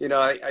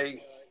I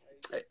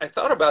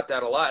thought about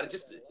that a lot.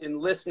 Just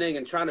in listening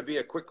and trying to be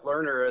a quick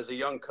learner as a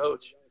young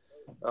coach,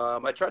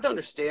 I tried to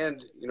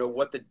understand,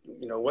 what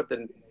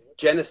the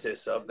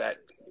genesis of that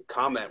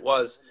comment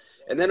was.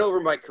 And then over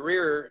my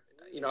career,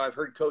 I've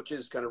heard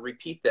coaches kind of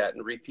repeat that.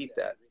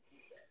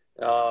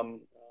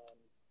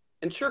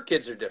 And sure,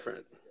 kids are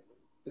different.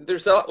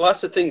 There's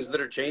lots of things that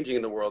are changing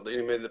in the world.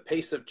 I mean, the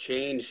pace of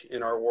change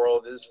in our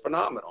world is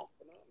phenomenal,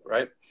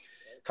 right?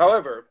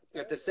 However,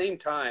 at the same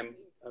time,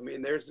 I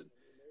mean, there's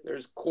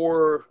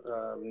core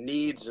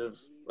needs of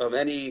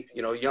any,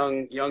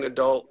 young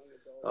adult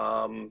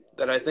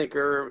that I think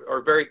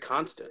are very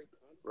constant,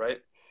 right?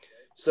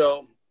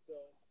 So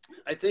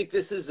I think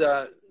this is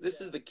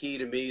the key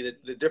to me,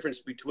 that the difference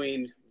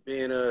between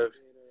being a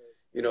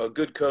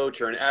good coach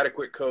or an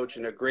adequate coach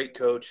and a great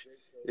coach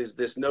is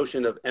this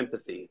notion of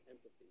empathy.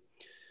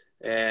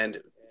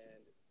 And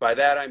by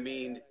that, I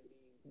mean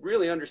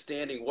really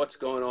understanding what's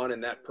going on in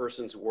that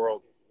person's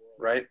world,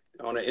 right?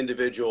 On an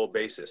individual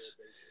basis.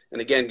 And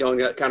again, going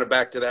kind of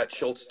back to that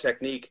Schultz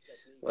technique,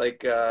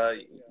 like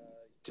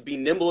to be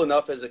nimble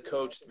enough as a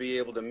coach to be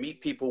able to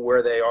meet people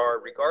where they are,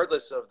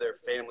 regardless of their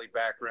family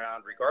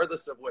background,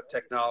 regardless of what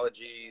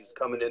technology is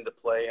coming into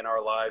play in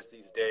our lives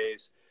these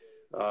days,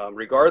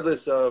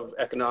 regardless of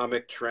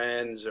economic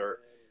trends or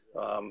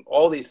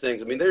all these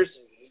things. I mean,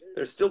 there's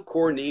still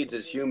core needs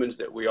as humans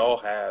that we all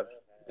have,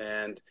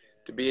 and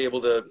to be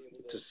able to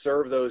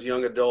serve those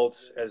young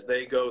adults as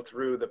they go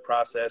through the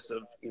process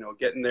of,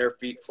 getting their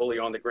feet fully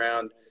on the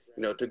ground,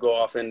 to go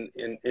off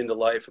into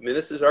life. I mean,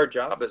 this is our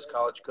job as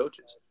college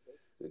coaches.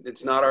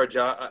 It's not our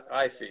job.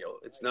 I feel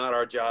it's not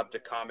our job to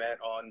comment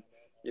on,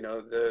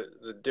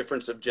 the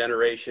difference of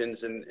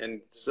generations,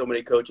 and so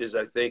many coaches,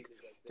 I think,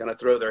 kind of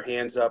throw their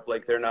hands up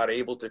like they're not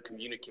able to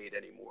communicate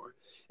anymore.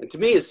 And to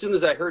me, as soon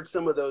as I heard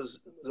some of those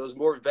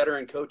more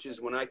veteran coaches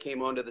when I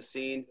came onto the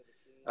scene,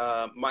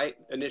 my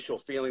initial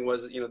feeling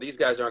was, these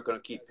guys aren't going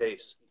to keep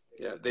pace.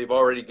 They've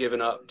already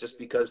given up just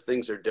because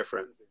things are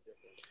different.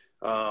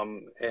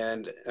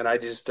 And I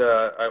just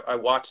I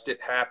watched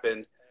it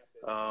happen.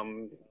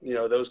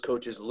 Those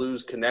coaches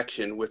lose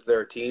connection with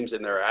their teams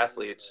and their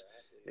athletes,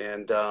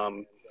 and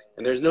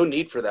there's no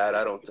need for that,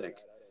 I don't think.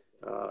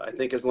 I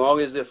think as long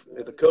as if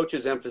the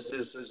coach's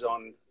emphasis is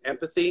on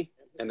empathy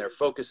and their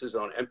focus is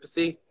on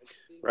empathy,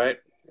 right,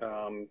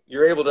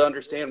 you're able to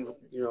understand,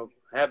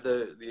 have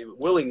the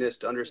willingness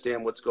to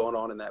understand what's going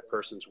on in that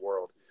person's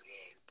world.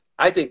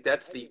 I think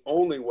that's the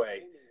only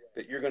way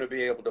that you're going to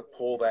be able to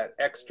pull that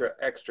extra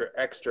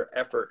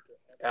effort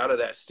out of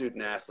that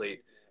student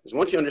athlete is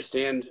once you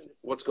understand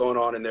what's going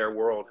on in their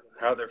world,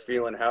 how they're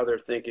feeling, how they're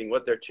thinking,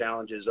 what their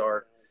challenges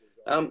are.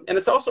 And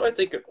it's also, I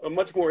think, a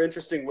much more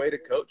interesting way to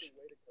coach,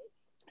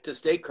 to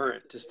stay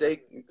current, to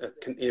stay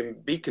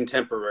be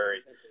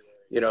contemporary,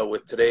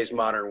 with today's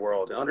modern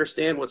world, and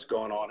understand what's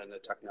going on in the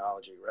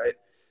technology, right?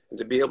 And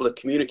to be able to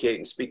communicate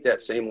and speak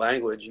that same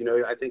language.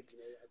 I think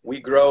we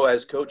grow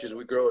as coaches,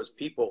 we grow as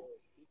people,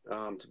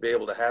 to be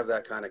able to have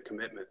that kind of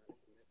commitment.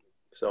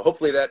 So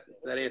hopefully that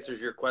answers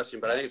your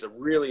question, but I think it's a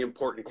really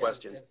important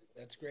question.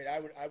 That's great.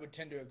 I would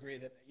tend to agree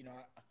that,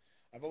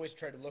 I've always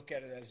tried to look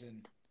at it as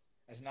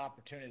an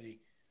opportunity.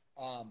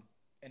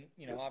 And,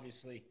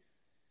 obviously,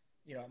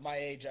 at my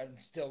age, I'm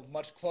still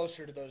much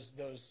closer to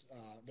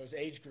those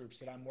age groups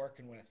that I'm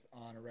working with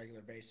on a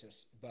regular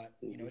basis. But,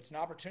 it's an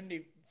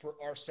opportunity for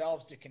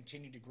ourselves to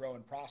continue to grow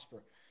and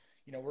prosper.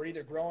 We're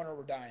either growing or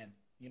we're dying.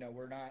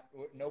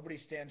 Nobody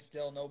stands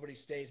still. Nobody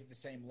stays at the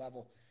same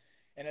level.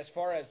 And as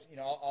far as,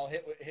 I'll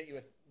hit you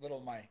with a little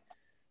of my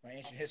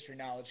ancient history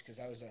knowledge, because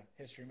I was a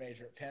history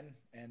major at Penn.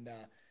 And,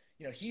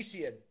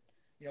 Hesiod,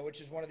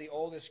 which is one of the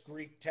oldest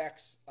Greek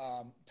texts,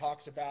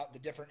 talks about the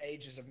different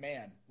ages of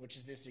man, which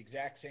is this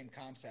exact same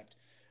concept.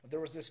 There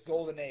was this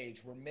golden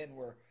age where men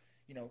were,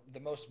 the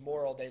most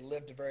moral. They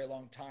lived a very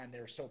long time. They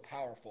were so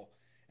powerful.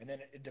 And then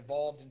it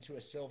devolved into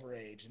a silver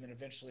age, and then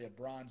eventually a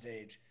bronze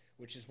age,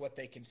 which is what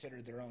they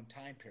considered their own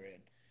time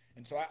period.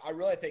 And so I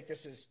really think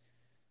this is,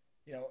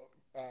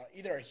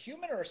 either a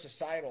human or a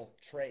societal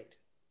trait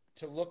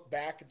to look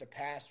back at the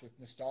past with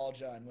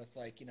nostalgia and with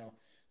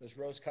those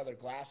rose-colored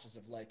glasses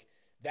of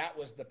that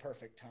was the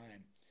perfect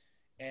time.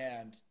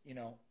 And,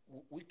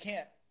 we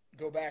can't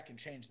go back and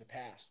change the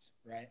past,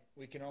 right?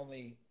 We can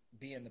only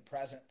be in the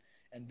present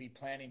and be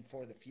planning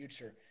for the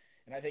future.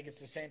 And I think it's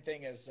the same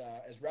thing as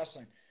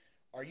wrestling.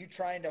 Are you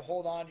trying to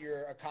hold on to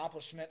your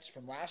accomplishments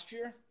from last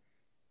year,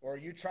 or are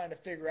you trying to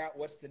figure out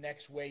what's the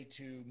next way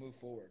to move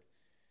forward?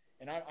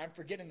 And I'm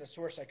forgetting the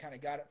source I kind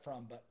of got it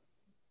from, but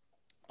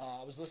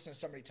I was listening to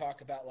somebody talk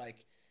about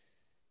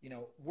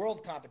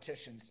world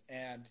competitions,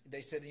 and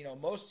they said,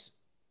 most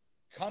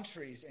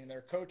countries and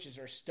their coaches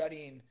are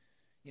studying,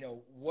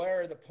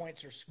 where the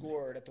points are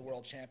scored at the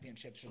World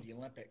Championships or the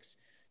Olympics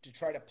to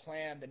try to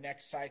plan the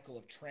next cycle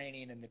of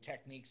training and the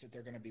techniques that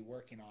they're going to be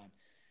working on.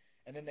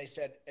 And then they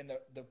said, and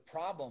the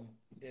problem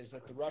is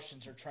that the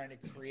Russians are trying to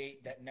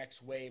create that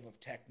next wave of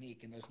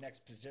technique and those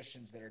next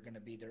positions that are going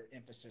to be their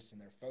emphasis and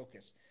their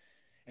focus.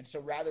 And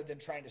so rather than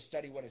trying to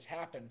study what has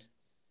happened,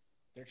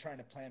 they're trying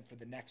to plan for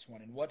the next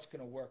one and what's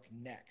going to work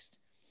next.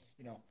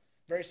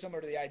 Very similar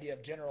to the idea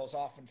of generals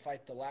often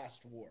fight the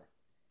last war,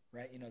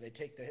 right? They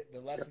take the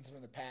lessons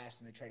from the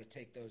past and they try to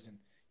take those and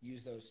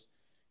use those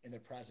in the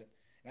present.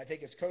 And I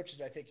think as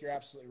coaches, I think you're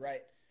absolutely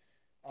right.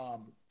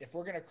 If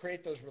we're going to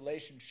create those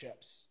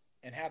relationships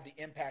and have the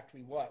impact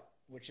we want,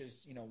 which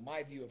is,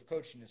 my view of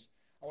coaching is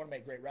I want to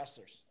make great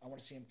wrestlers. I want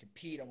to see them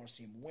compete. I want to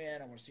see them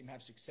win. I want to see them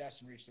have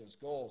success and reach those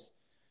goals.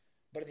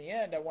 But in the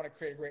end, I want to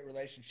create a great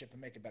relationship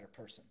and make a better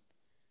person.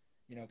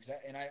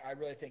 I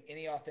really think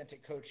any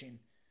authentic coaching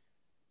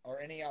or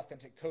any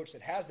authentic coach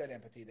that has that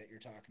empathy that you're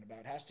talking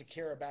about has to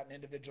care about an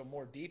individual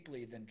more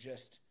deeply than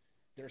just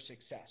their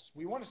success.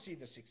 We want to see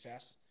the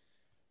success,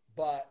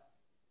 but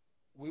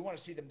we want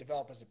to see them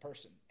develop as a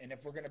person. And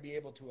if we're going to be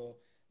able to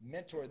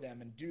mentor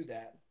them and do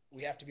that,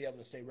 we have to be able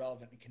to stay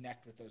relevant and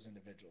connect with those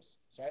individuals.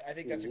 So I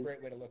think that's a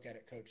great way to look at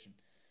it, Coach. And,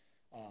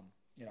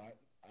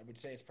 I would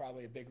say it's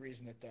probably a big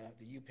reason that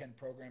the UPenn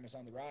program is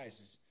on the rise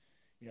is,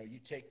 you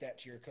take that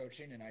to your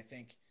coaching. And I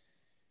think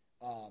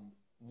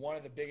one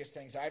of the biggest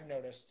things I've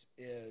noticed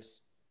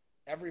is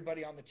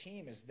everybody on the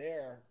team is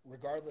there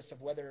regardless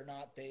of whether or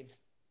not they've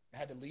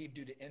had to leave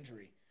due to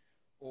injury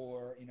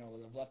or,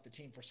 they've left the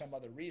team for some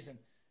other reason.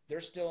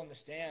 They're still in the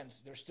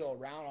stands. They're still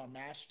around on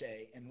match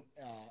day. And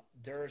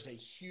there's a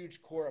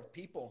huge core of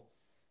people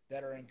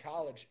that are in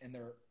college, and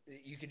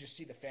you can just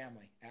see the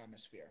family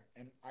atmosphere.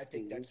 And I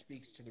think that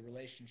speaks to the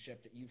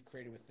relationship that you've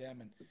created with them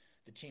and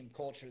the team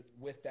culture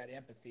with that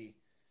empathy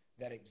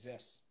that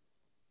exists.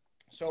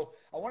 So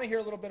I want to hear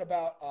a little bit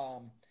about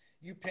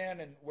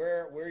UPenn and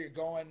where you're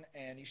going,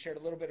 and you shared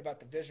a little bit about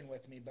the vision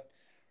with me. But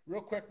real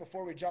quick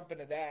before we jump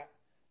into that,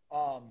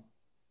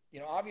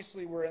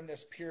 obviously we're in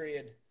this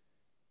period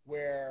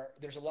where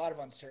there's a lot of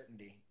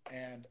uncertainty.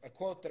 And a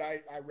quote that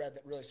I read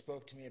that really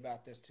spoke to me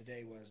about this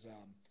today was,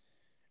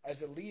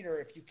 as a leader,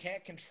 if you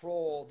can't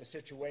control the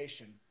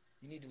situation,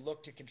 you need to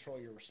look to control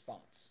your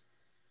response.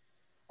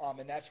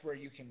 And that's where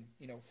you can,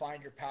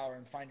 find your power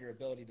and find your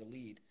ability to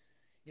lead.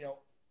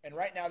 And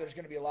right now there's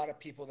going to be a lot of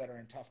people that are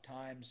in tough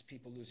times,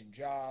 people losing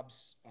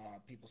jobs,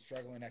 people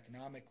struggling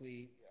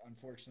economically,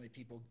 unfortunately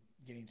people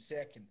getting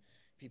sick and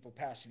people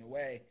passing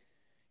away.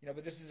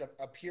 But this is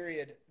a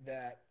period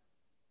that,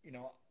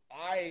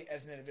 I,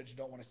 as an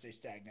individual, don't want to stay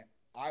stagnant.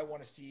 I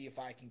want to see if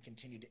I can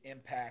continue to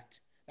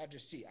impact, not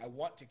just see, I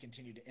want to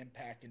continue to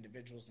impact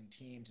individuals and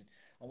teams, and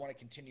I want to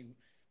continue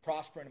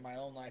prospering in my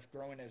own life,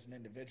 growing as an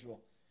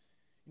individual.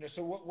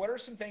 So what are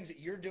some things that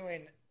you're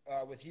doing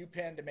with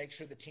UPenn to make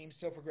sure the team's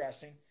still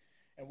progressing?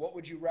 And what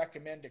would you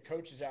recommend to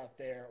coaches out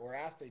there or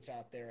athletes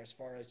out there as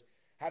far as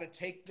how to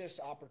take this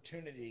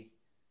opportunity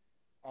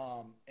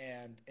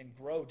and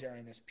grow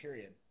during this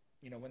period,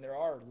 when there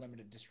are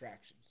limited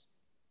distractions?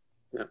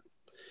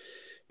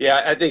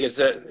 Yeah, I think it's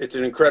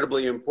an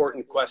incredibly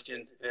important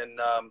question. And,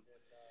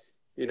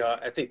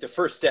 I think the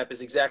first step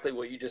is exactly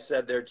what you just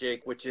said there,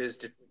 Jake, which is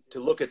to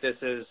look at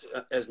this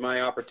as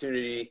my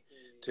opportunity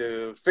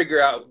to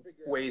figure out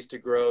ways to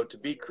grow, to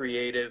be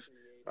creative,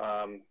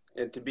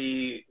 and to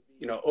be,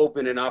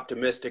 open and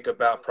optimistic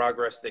about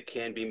progress that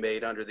can be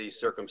made under these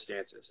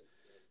circumstances.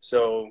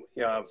 So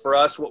for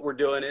us, what we're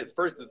doing,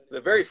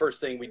 the very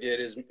first thing we did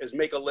is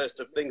make a list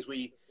of things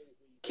we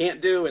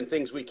can't do and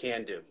things we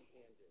can do,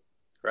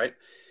 right?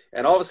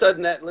 And all of a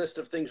sudden, that list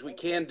of things we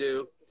can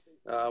do,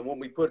 when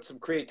we put some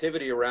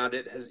creativity around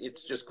it,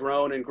 it's just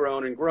grown and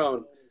grown and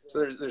grown.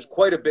 So there's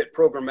quite a bit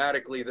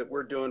programmatically that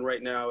we're doing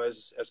right now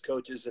as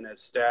coaches and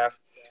as staff.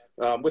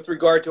 With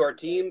regard to our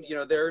team,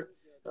 they're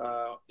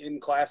in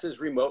classes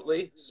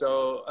remotely,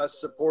 so us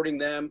supporting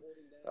them.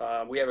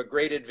 We have a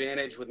great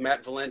advantage with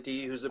Matt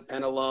Valenti, who's a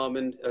Penn alum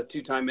and a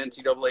two-time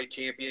NCAA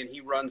champion.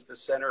 He runs the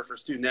Center for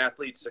Student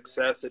Athlete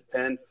Success at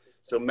Penn.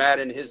 So Matt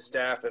and his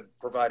staff have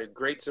provided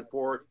great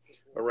support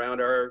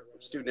around our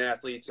student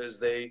athletes as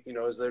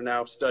they're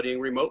now studying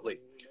remotely.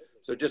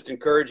 So just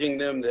encouraging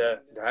them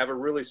to have a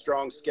really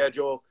strong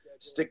schedule,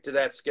 stick to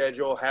that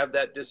schedule, have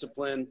that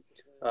discipline,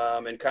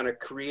 and kind of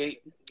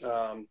create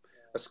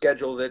a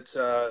schedule that's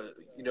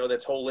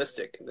that's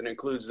holistic, that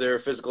includes their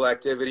physical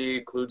activity,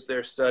 includes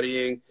their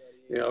studying,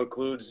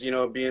 includes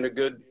being a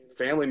good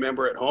family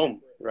member at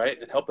home, right,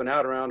 and helping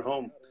out around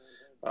home.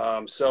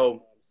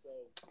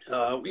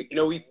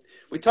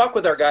 We talk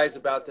with our guys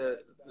about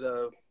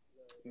the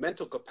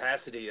mental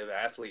capacity of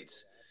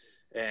athletes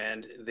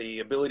and the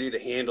ability to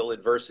handle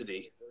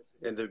adversity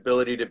and the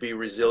ability to be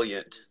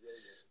resilient.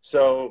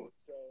 So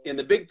in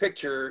the big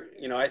picture,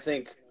 I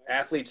think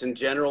athletes in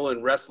general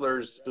and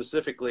wrestlers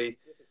specifically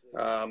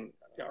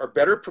are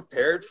better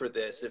prepared for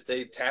this if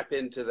they tap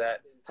into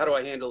that. How do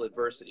I handle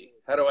adversity?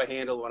 How do I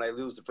handle when I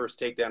lose the first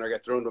takedown or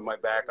get thrown to my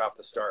back off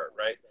the start,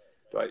 right?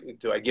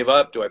 Do I give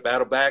up? Do I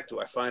battle back? Do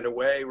I find a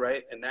way,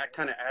 right? And that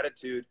kind of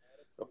attitude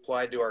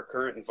applied to our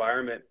current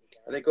environment,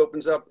 I think,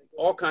 opens up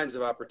all kinds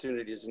of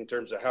opportunities in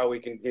terms of how we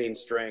can gain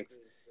strength,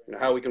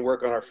 how we can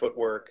work on our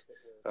footwork,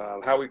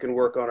 how we can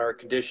work on our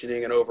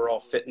conditioning and overall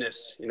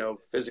fitness,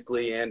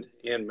 physically and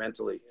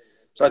mentally.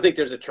 So I think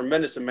there's a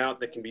tremendous amount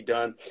that can be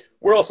done.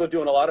 We're also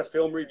doing a lot of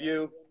film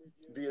review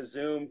via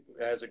Zoom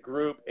as a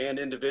group and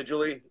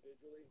individually.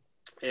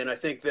 And I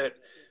think that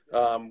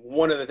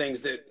one of the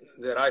things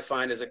that I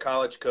find as a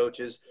college coach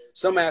is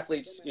some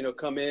athletes,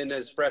 come in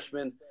as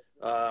freshmen,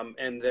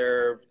 and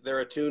they're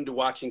attuned to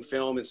watching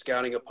film and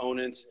scouting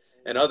opponents,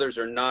 and others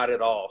are not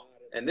at all.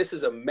 And this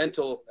is a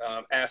mental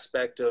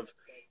aspect of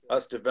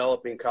us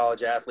developing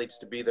college athletes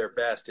to be their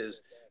best,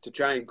 is to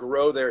try and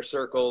grow their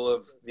circle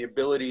of the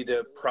ability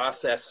to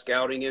process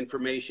scouting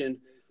information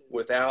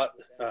without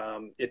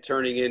it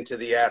turning into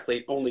the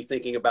athlete only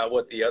thinking about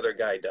what the other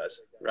guy does,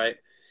 right?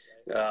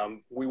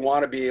 We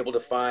want to be able to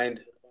find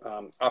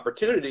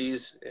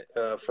opportunities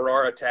for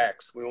our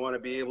attacks. We want to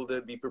be able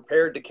to be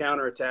prepared to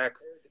counterattack,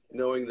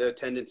 knowing the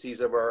tendencies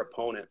of our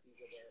opponent.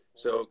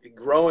 So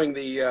growing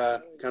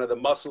the kind of the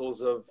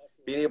muscles of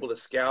being able to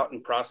scout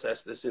and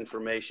process this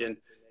information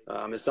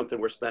is something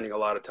we're spending a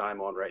lot of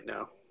time on right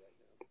now.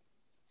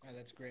 Oh,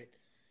 that's great.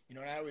 And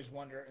I always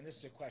wonder, and this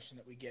is a question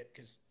that we get,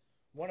 because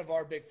one of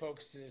our big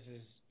focuses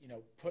is,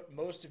 put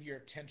most of your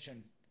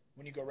attention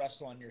when you go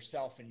wrestle on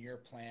yourself and your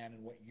plan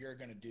and what you're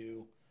going to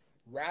do,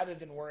 rather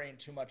than worrying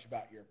too much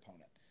about your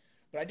opponent.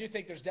 But I do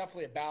think there's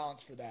definitely a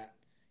balance for that.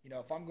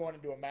 If I'm going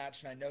into a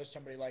match and I know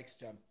somebody likes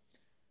to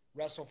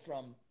wrestle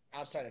from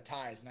outside of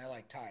ties and I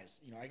like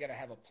ties, I got to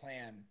have a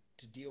plan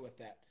to deal with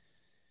that.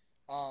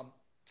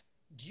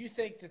 Do you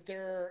think that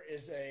there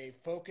is a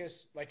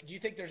focus, do you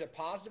think there's a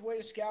positive way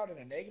to scout and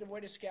a negative way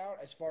to scout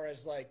as far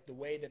as the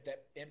way that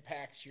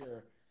impacts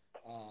your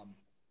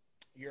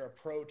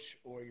approach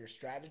or your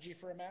strategy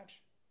for a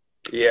match?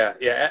 Yeah,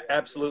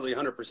 absolutely,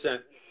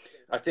 100%.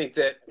 I think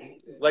that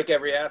like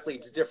every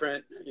athlete's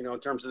different, in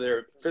terms of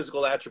their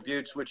physical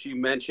attributes, which you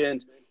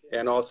mentioned,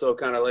 and also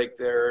kind of like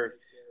their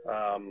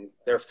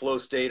flow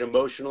state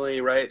emotionally,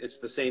 right? It's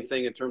the same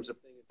thing in terms of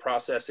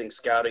processing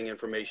scouting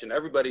information.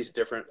 Everybody's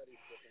different.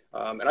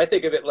 And I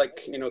think of it like,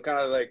 kind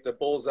of like the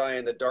bullseye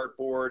and the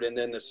dartboard and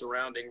then the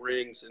surrounding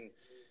rings.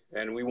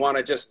 And we want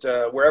to just,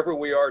 wherever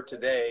we are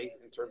today,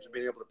 in terms of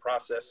being able to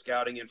process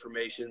scouting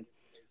information,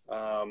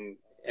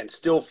 and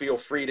still feel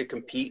free to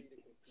compete,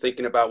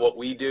 thinking about what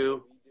we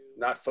do,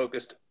 not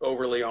focused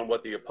overly on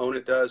what the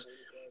opponent does.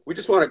 We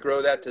just want to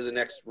grow that to the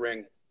next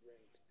ring.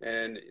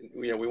 And,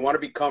 we want to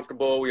be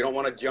comfortable. We don't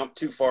want to jump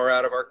too far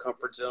out of our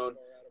comfort zone,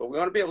 but we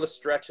want to be able to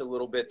stretch a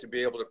little bit to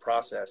be able to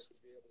process.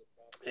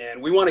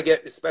 And we want to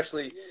get,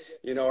 especially,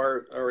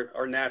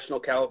 our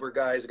national caliber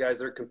guys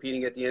that are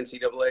competing at the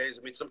NCAAs.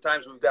 I mean,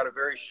 sometimes we've got a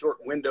very short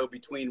window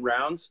between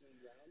rounds,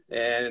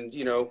 and,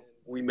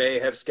 we may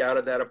have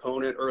scouted that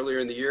opponent earlier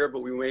in the year,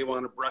 but we may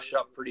want to brush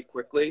up pretty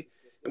quickly.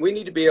 And we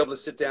need to be able to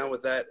sit down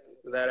with that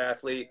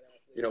athlete,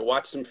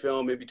 watch some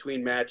film in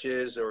between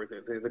matches, or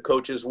the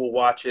coaches will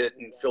watch it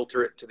and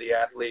filter it to the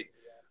athlete.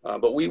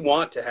 But we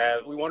want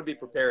to be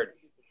prepared.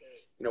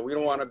 We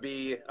don't want to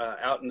be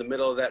out in the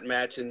middle of that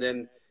match and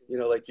then,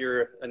 like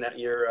your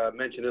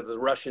mention of the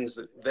Russians,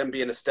 them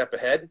being a step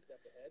ahead.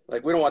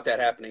 Like, we don't want that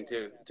happening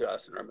to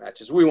us in our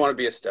matches. We want to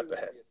be a step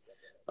ahead.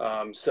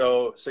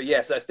 So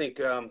yes, I think,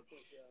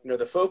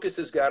 the focus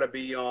has got to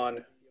be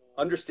on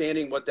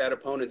understanding what that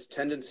opponent's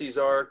tendencies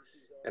are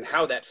and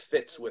how that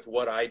fits with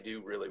what I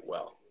do really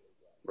well,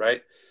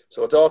 right?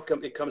 So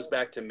it comes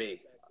back to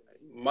me.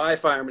 My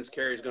fireman's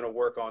carry is going to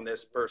work on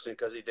this person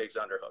because he digs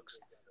underhooks,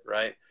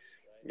 right?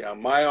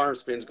 My arm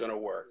spin's going to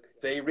work.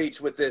 They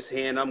reach with this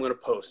hand, I'm going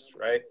to post,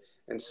 right?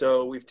 And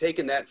so we've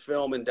taken that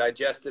film and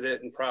digested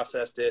it and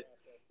processed it,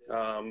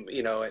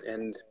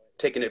 and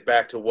taken it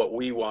back to what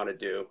we want to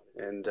do.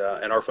 And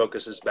our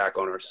focus is back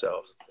on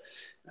ourselves.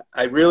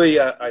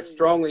 I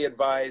strongly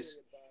advise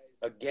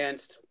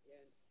against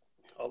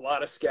a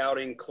lot of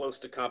scouting close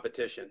to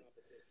competition.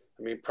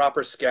 I mean,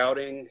 proper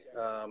scouting,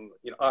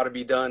 ought to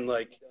be done,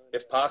 like,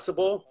 if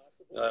possible,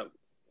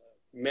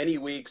 many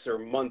weeks or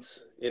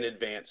months in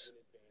advance,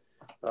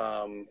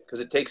 because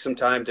it takes some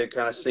time to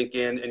kind of sink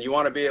in, and you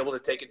want to be able to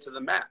take it to the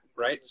mat,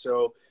 right?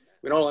 So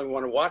we don't only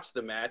want to watch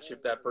the match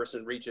if that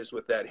person reaches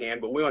with that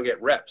hand, but we want to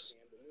get reps,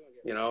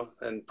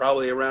 and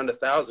probably around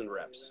 1,000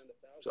 reps.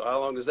 So how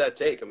long does that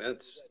take? I mean,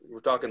 we're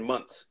talking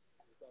months,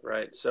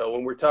 right? So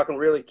when we're talking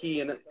really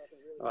keying in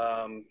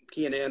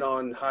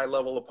on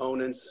high-level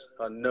opponents,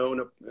 a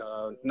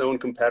known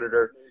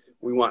competitor,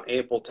 we want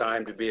ample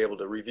time to be able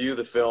to review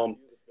the film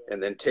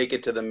and then take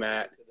it to the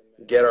mat,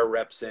 get our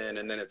reps in,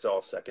 and then it's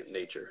all second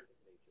nature.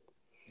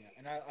 Yeah,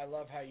 and I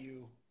love how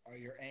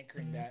you're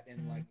anchoring that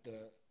in, like,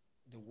 the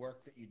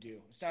work that you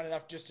do. It's not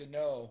enough just to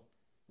know,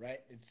 right?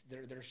 It's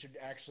there should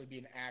actually be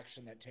an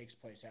action that takes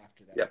place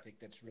after that. Yep. I think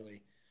that's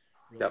really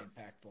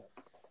impactful.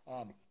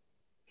 All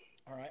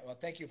right. Well,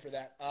 thank you for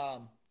that.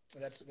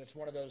 That's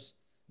one of those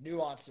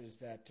nuances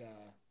that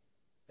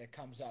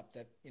comes up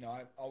that,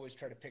 I always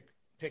try to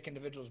pick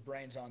individuals'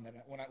 brains on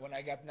that when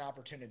I got an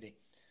opportunity.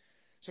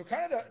 So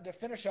kind of to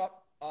finish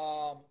up,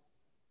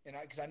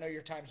 because I know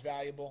your time's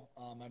valuable,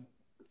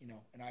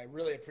 and I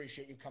really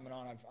appreciate you coming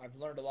on. I've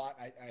learned a lot.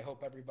 I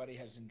hope everybody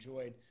has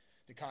enjoyed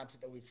the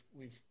content that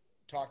we've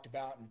talked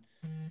about. And,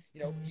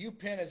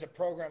 UPenn is a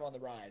program on the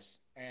rise.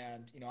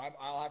 And,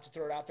 I'll have to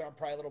throw it out there. I'm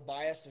probably a little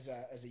biased as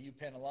a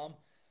UPenn alum.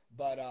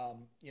 But,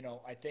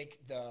 I think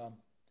the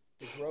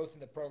growth in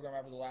the program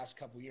over the last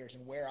couple of years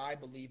and where I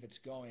believe it's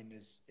going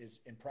is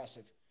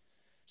impressive.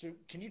 So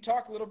can you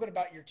talk a little bit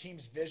about your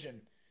team's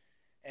vision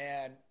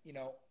and,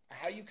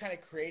 how you kind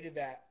of created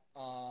that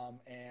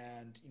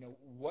and,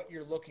 what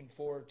you're looking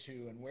forward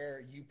to and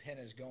where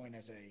UPenn is going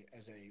as a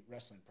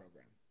wrestling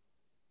program?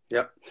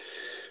 Yep.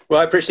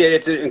 Well, I appreciate it.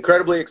 It's an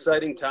incredibly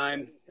exciting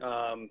time,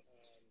 and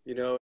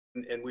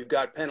we've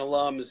got Penn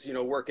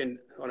alums, working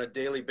on a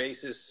daily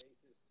basis.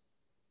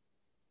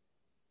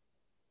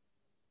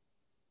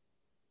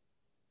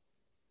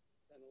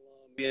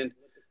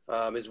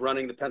 Is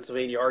running the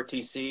Pennsylvania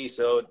RTC.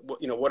 So,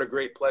 what a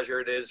great pleasure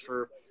it is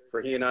for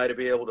he and I to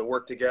be able to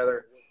work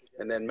together.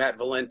 And then Matt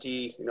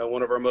Valenti,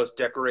 one of our most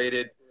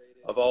decorated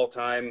of all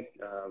time,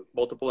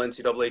 multiple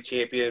NCAA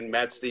champion.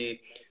 Matt's the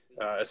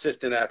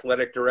assistant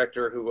athletic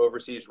director who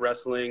oversees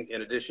wrestling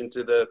in addition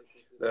to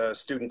the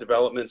student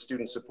development,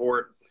 student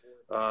support.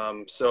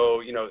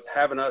 So,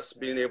 having us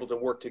being able to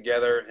work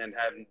together and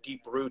having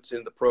deep roots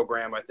in the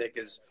program, I think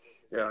is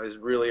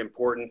really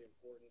important.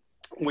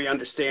 We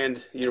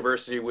understand the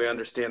university, we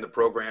understand the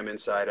program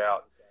inside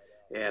out.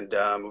 And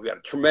we've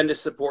got tremendous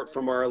support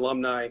from our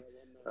alumni.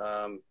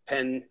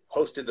 Penn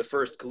hosted the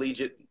first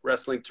collegiate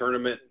wrestling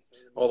tournament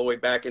all the way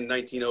back in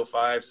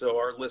 1905. So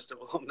our list of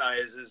alumni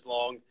is as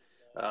long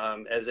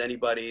as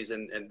anybody's,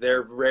 and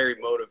they're very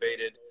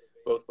motivated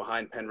both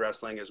behind Penn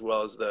Wrestling as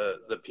well as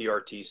the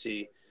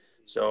PRTC.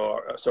 So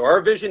our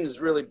vision is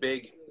really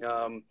big.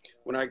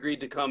 When I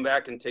agreed to come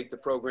back and take the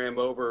program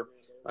over,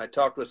 I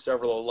talked with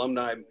several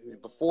alumni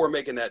before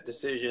making that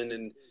decision,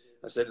 and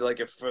I said,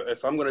 like,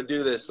 if I'm going to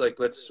do this, like,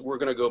 we're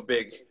going to go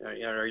big.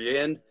 Are you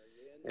in?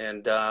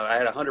 And I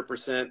had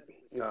 100%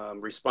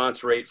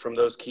 response rate from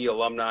those key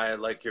alumni.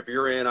 Like, if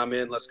you're in, I'm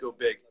in. Let's go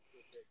big.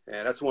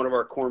 And that's one of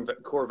our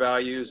core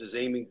values, is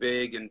aiming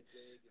big. And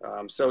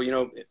so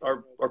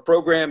our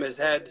program has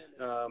had,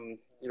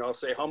 I'll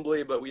say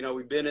humbly, but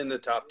we've been in the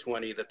top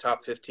 20, the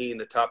top 15,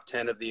 the top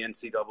 10 of the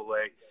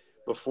NCAA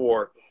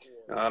before.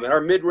 And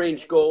our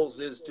mid-range goals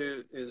is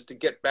to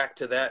get back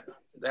to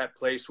that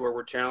place where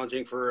we're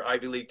challenging for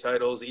Ivy League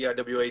titles,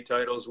 EIWA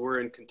titles. We're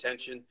in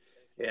contention,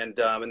 and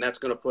that's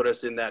going to put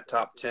us in that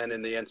top 10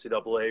 in the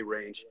NCAA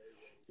range.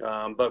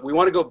 But we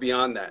want to go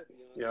beyond that.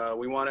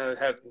 We want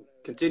to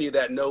continue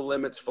that no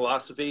limits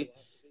philosophy,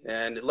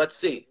 and let's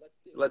see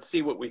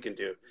what we can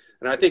do.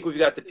 And I think we've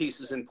got the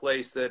pieces in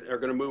place that are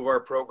going to move our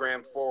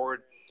program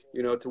forward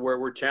to where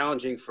we're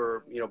challenging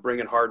for,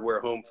 bringing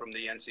hardware home from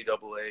the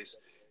NCAAs,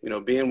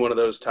 being one of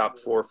those top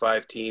 4 or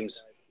 5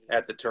 teams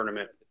at the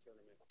tournament.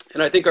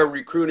 And I think our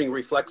recruiting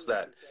reflects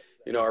that.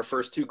 Our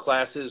first 2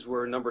 classes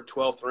were number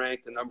 12th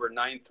ranked and number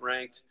 9th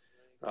ranked.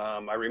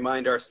 I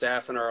remind our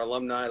staff and our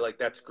alumni,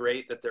 that's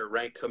great that they're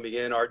ranked coming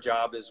in. Our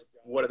job is,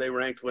 what are they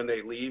ranked when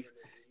they leave,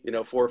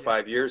 4 or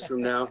 5 years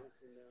from now?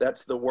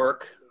 That's the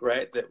work,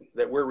 right,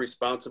 that we're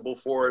responsible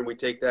for, and we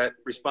take that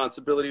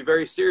responsibility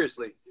very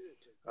seriously.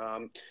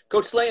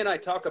 Coach Slay and I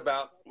talk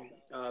about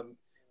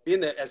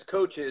as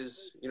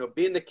coaches,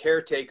 being the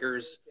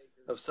caretakers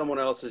of someone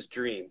else's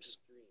dreams.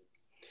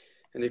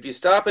 And if you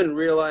stop and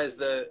realize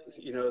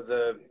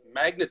the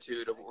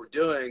magnitude of what we're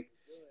doing,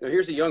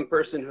 here's a young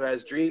person who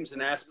has dreams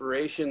and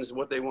aspirations,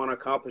 what they want to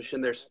accomplish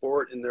in their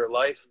sport, in their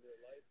life.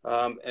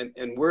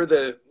 And we're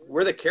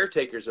the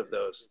caretakers of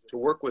those, to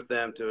work with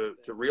them to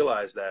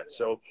realize that.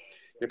 So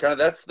kind of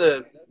that's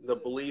the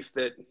belief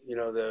that,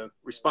 the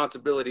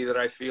responsibility that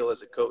I feel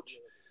as a coach.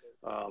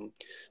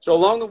 So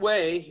along the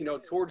way,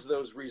 towards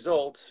those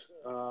results,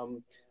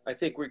 I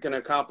think we can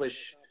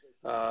accomplish,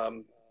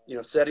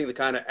 setting the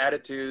kind of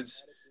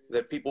attitudes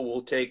that people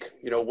will take,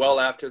 well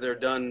after they're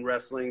done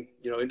wrestling,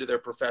 into their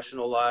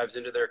professional lives,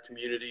 into their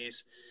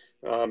communities,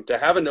 to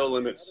have a no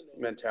limits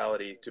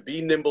mentality, to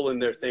be nimble in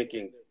their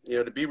thinking,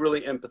 to be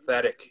really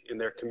empathetic in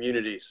their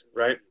communities,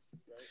 right?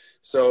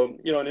 So,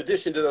 in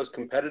addition to those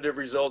competitive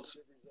results,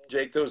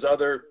 Jake, those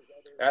other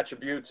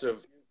attributes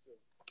of,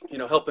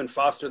 helping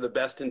foster the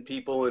best in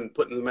people and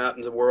putting them out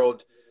in the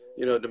world,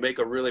 to make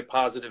a really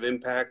positive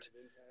impact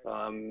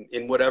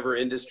in whatever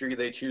industry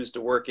they choose to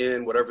work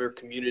in, whatever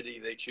community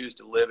they choose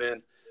to live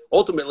in.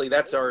 Ultimately,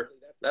 that's our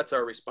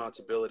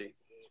responsibility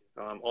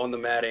on the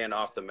mat and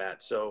off the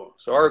mat. So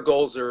our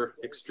goals are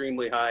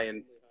extremely high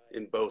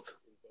in both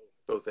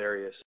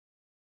areas.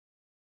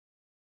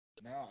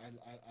 No,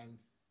 I'm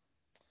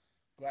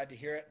glad to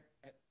hear it.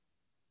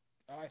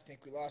 I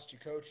think we lost you,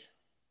 Coach.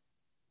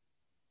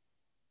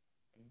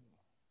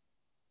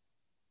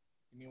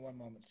 Give me one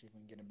moment, see if we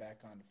can get him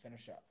back on to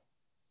finish up.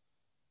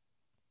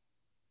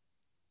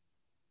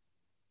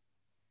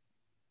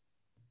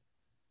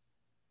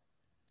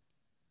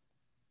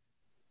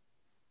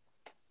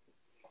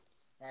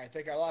 All right, I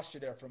think I lost you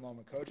there for a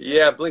moment, Coach.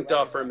 Yeah, blinked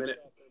off for a minute.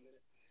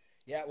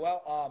 Yeah,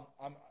 well,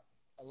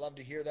 I love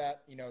to hear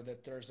that,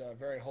 that there's a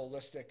very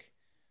holistic,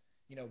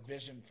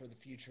 vision for the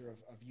future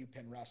of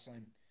UPenn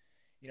wrestling.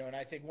 And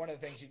I think one of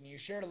the things, and you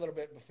shared a little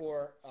bit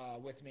before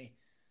with me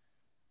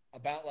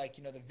about,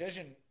 the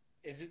vision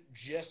isn't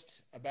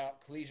just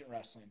about collegiate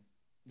wrestling.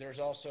 There's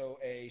also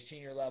a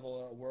senior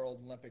level, a world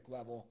Olympic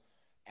level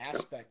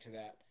aspect to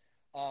that.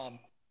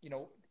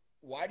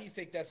 Why do you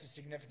think that's a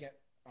significant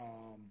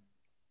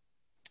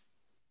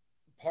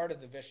part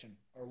of the vision,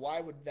 or why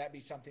would that be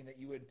something that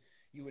you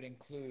would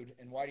include,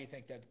 and why do you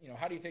think that,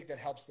 how do you think that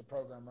helps the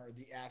program or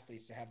the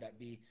athletes to have that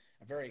be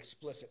a very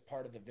explicit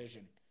part of the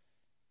vision?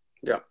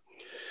 Yeah.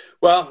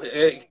 Well,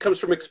 it comes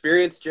from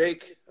experience,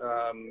 Jake.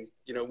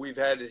 We've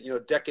had,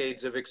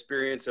 decades of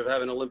experience of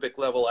having Olympic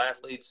level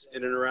athletes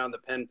in and around the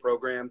Penn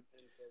program.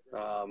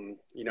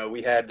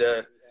 We had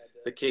the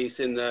case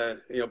in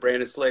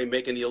Brandon Slay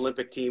making the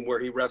Olympic team where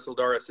he wrestled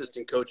our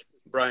assistant coach,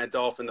 Brian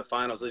Dolph, in the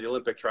finals of the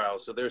Olympic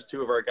trials. So there's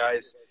 2 of our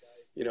guys,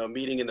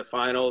 meeting in the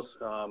finals,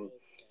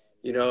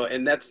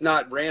 and that's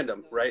not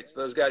random, right? So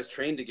those guys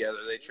train together.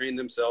 They train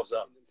themselves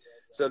up.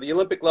 So the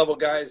Olympic level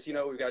guys,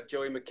 we've got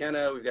Joey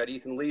McKenna, we've got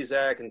Ethan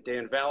Lezak and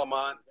Dan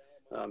Valamont.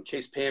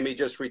 Chase Pammy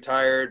just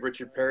retired.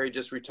 Richard Perry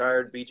just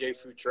retired. BJ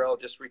Futrell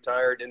just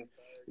retired. And,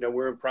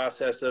 we're in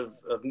process of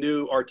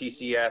new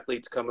RTC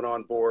athletes coming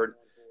on board.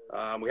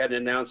 We had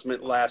an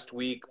announcement last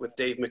week with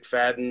Dave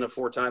McFadden, a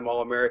 4-time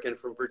All-American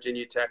from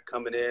Virginia Tech,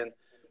 coming in.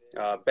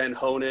 Ben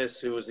Honus,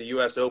 who was the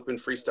U.S. Open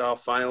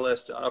freestyle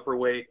finalist,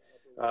 upperweight,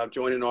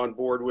 joining on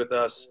board with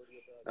us.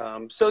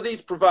 So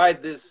these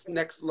provide this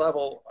next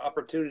level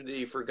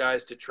opportunity for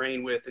guys to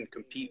train with and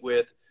compete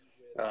with,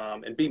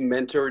 and be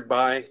mentored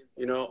by,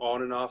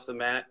 on and off the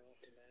mat.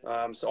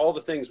 So all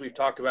the things we've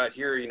talked about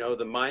here,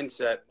 the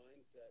mindset,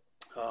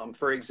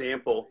 for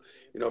example,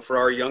 for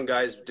our young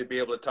guys to be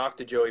able to talk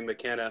to Joey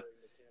McKenna,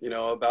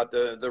 about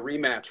the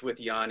rematch with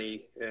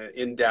Yanni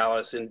in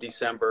Dallas in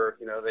December.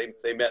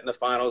 They met in the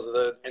finals of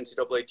the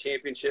NCAA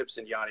championships,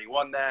 and Yanni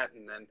won that.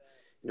 And then,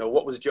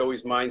 what was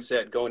Joey's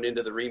mindset going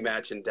into the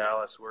rematch in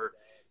Dallas where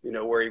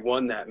he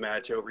won that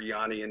match over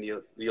Yanni in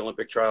the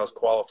Olympic trials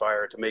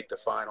qualifier to make the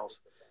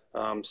finals.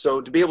 So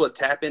to be able to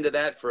tap into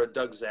that for a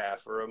Doug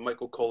Zaff or a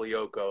Michael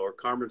Kolioko or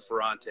Carmen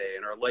Ferrante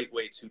and our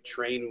lightweights who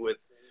train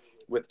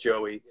with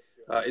Joey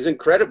is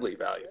incredibly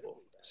valuable.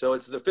 So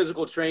it's the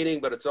physical training,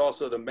 but it's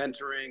also the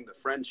mentoring, the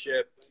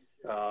friendship,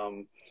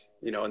 and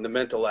the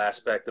mental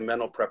aspect, the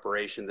mental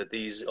preparation that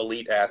these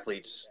elite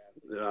athletes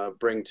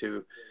bring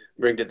to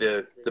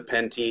the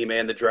Penn team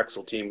and the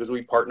Drexel team, because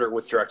we partner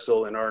with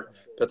Drexel in our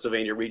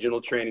Pennsylvania Regional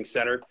Training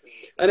Center.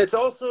 And it's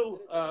also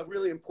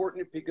really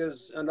important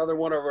because another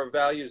one of our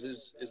values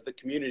is the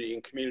community,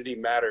 and community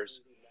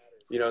matters.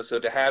 So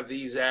to have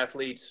these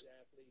athletes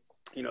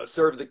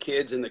serve the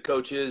kids and the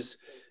coaches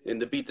in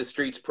the Beat the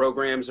Streets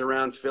programs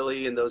around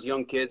Philly, and those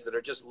young kids that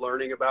are just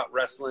learning about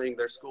wrestling.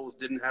 Their schools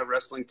didn't have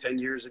wrestling 10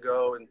 years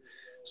ago. And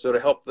so to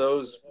help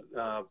those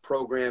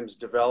programs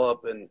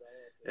develop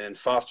and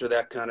foster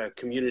that kind of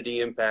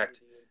community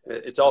impact,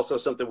 it's also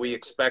something we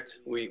expect,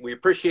 we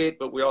appreciate,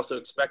 but we also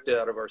expect it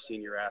out of our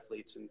senior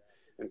athletes.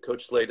 And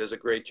Coach Slade does a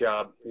great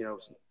job,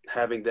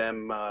 having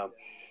them,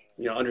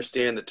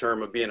 understand the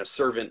term of being a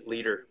servant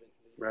leader,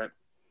 right?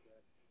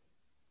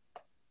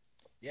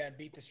 Yeah, and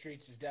Beat the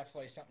Streets is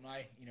definitely something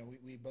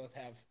we both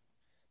have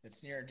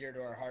that's near and dear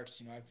to our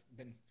hearts. I've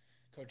been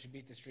coaching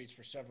Beat the Streets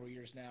for several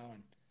years now,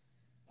 and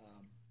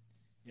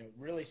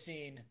really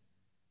seeing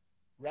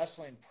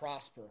wrestling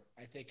prosper,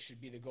 I think, should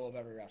be the goal of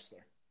every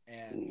wrestler.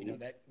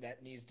 And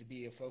that needs to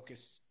be a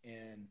focus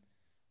in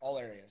all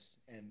areas.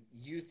 And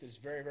youth is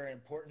very, very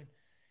important.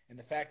 And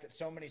the fact that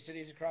so many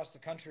cities across the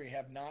country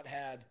have not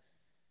had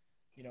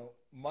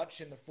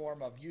much in the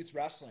form of youth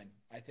wrestling,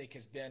 I think,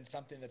 has been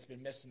something that's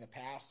been missed in the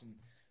past, and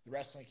the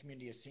wrestling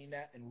community has seen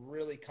that and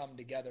really come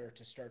together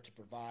to start to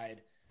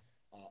provide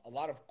a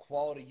lot of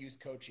quality youth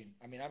coaching.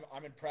 I mean,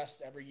 I'm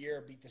impressed every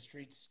year. Beat the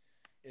Streets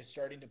is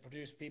starting to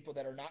produce people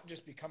that are not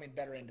just becoming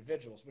better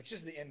individuals, which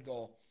is the end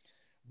goal,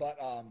 but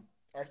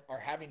are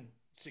having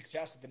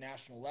success at the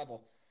national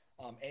level.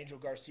 Angel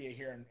Garcia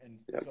here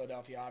in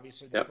Philadelphia,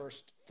 obviously the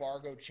first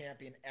Fargo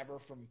champion ever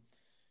from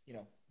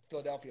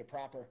Philadelphia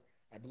proper,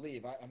 I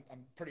believe.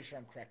 I'm pretty sure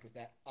I'm correct with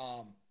that.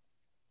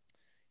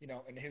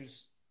 And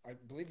who's, I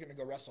believe, going to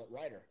go wrestle at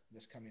Ryder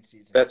this coming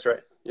season. That's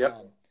right.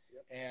 Yep.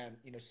 And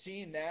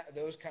seeing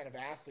those kind of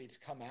athletes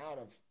come out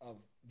of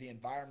the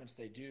environments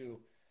they do,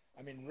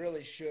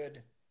 really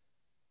should.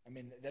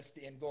 That's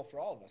the end goal for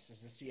all of us,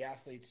 is to see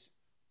athletes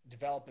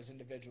develop as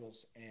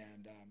individuals.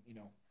 And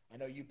I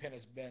know UPenn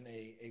has been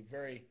a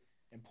very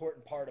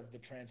important part of the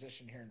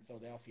transition here in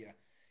Philadelphia.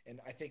 And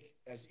I think,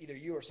 as either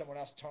you or someone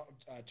else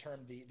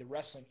termed the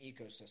wrestling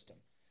ecosystem.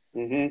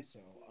 Mm-hmm. So,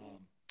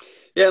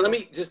 let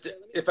me just,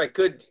 if I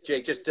could,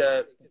 Jake, just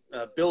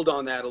build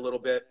on that a little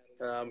bit,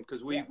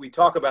 because we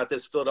talk about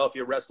this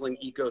Philadelphia wrestling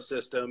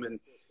ecosystem and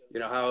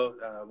how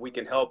we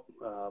can help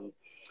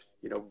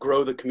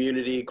grow the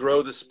community,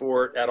 grow the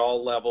sport at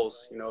all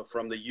levels.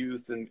 From the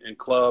youth and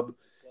club,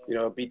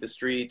 Beat the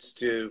Streets,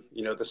 to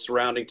the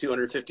surrounding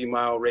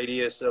 250-mile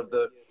radius of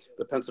the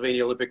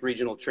Pennsylvania Olympic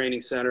Regional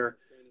Training Center.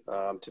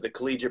 To the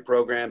collegiate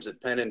programs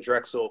at Penn and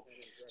Drexel.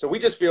 So we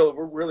just feel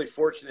we're really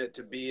fortunate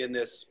to be in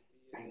this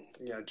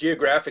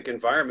geographic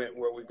environment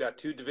where we've got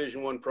two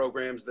Division I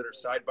programs that are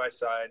side by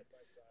side.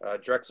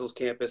 Drexel's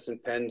campus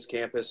and Penn's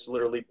campus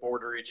literally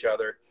border each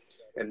other.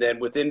 And then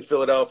within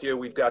Philadelphia,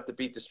 we've got the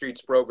Beat the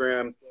Streets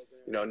program,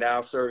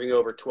 now serving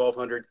over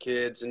 1,200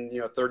 kids in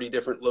 30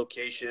 different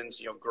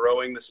locations,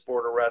 growing the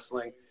sport of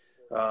wrestling.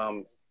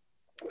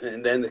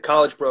 And then the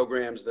college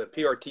programs, the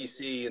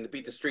PRTC and the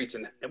Beat the Streets,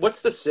 and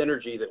what's the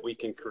synergy that we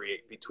can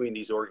create between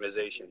these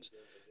organizations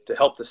to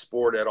help the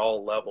sport at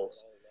all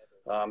levels.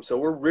 So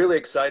we're really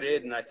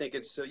excited, and I think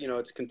it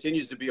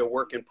continues to be a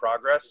work in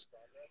progress.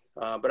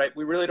 But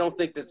we really don't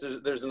think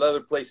that there's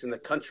another place in the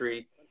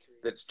country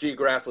that's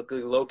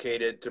geographically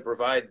located to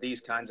provide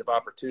these kinds of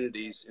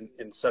opportunities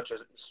in such a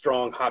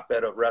strong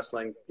hotbed of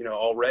wrestling,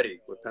 already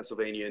with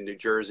Pennsylvania and New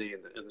Jersey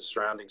and the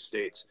surrounding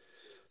states.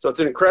 So it's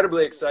an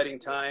incredibly exciting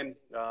time.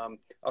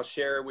 I'll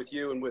share with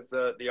you and with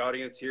the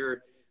audience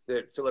here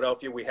that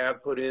Philadelphia, we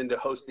have put in to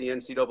host the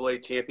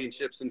NCAA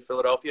championships in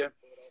Philadelphia.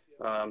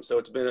 So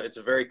it's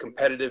a very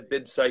competitive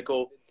bid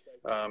cycle.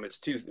 It's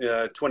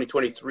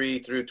 2023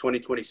 through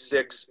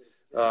 2026.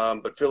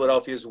 But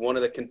Philadelphia is one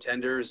of the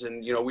contenders,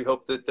 and we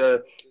hope that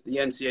the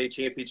NCAA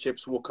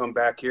championships will come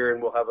back here,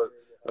 and we'll have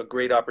a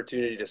great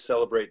opportunity to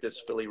celebrate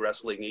this Philly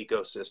wrestling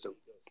ecosystem.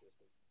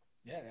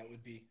 Yeah, that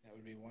would be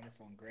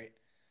wonderful and great.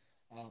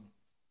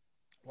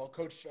 Well,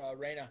 Coach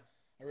Reyna,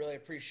 I really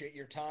appreciate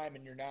your time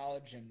and your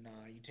knowledge, and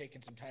you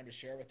taking some time to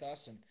share with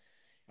us. And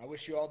I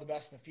wish you all the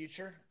best in the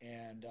future,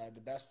 and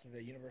the best to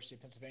the University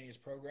of Pennsylvania's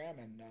program.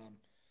 And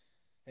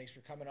thanks for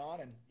coming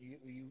on, and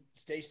you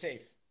stay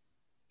safe.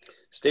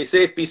 Stay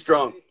safe, be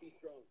strong.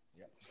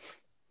 Yep.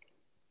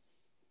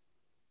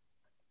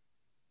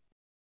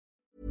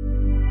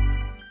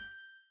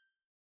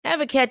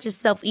 Ever catch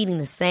yourself eating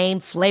the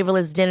same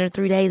flavorless dinner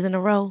 3 days in a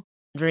row?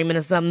 Dreaming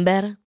of something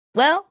better?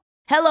 Well,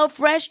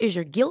 HelloFresh is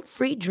your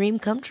guilt-free dream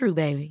come true,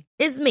 baby.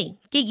 It's me,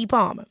 Keke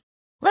Palmer.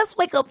 Let's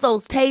wake up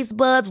those taste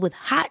buds with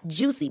hot,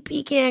 juicy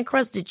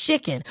pecan-crusted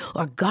chicken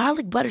or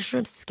garlic butter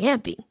shrimp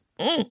scampi.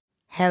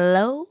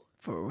 Hello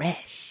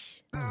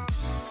Fresh.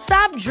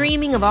 Stop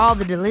dreaming of all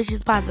the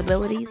delicious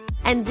possibilities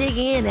and dig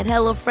in at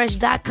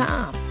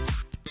HelloFresh.com.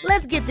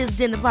 Let's get this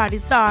dinner party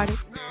started.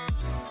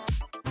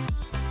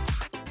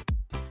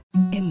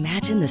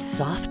 Imagine the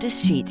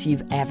softest sheets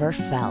you've ever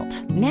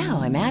felt.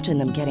 Now imagine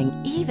them getting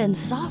even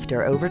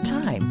softer over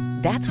time.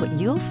 That's what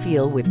you'll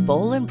feel with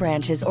Boll &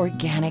 Branch's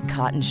organic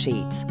cotton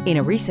sheets. In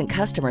a recent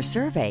customer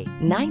survey,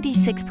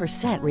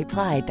 96%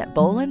 replied that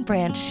Boll &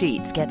 Branch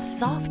sheets get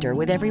softer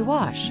with every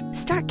wash.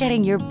 Start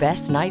getting your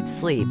best night's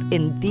sleep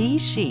in these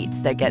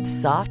sheets that get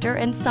softer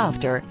and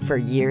softer for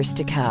years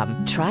to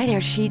come. Try their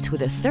sheets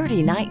with a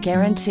 30-night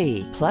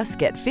guarantee. Plus,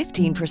 get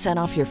 15%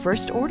 off your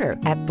first order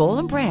at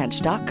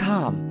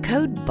bollandbranch.com.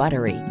 Code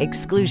BUTTERY.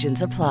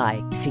 Exclusions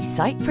apply. See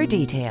site for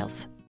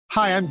details.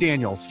 Hi, I'm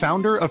Daniel,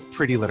 founder of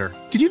Pretty Litter.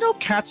 Did you know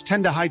cats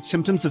tend to hide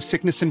symptoms of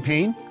sickness and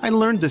pain? I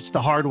learned this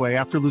the hard way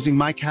after losing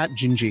my cat,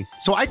 Gingy.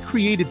 So I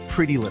created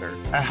Pretty Litter,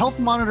 a health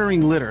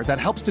monitoring litter that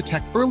helps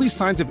detect early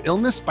signs of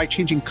illness by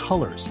changing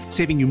colors,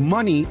 saving you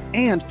money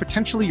and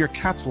potentially your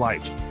cat's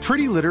life.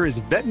 Pretty Litter is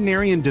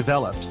veterinarian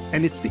developed,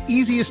 and it's the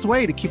easiest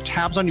way to keep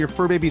tabs on your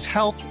fur baby's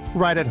health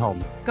right at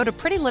home. Go to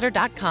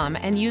prettylitter.com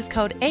and use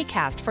code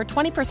ACAST for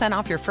 20%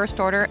 off your first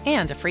order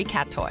and a free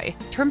cat toy.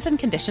 Terms and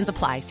conditions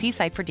apply. See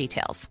site for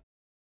details.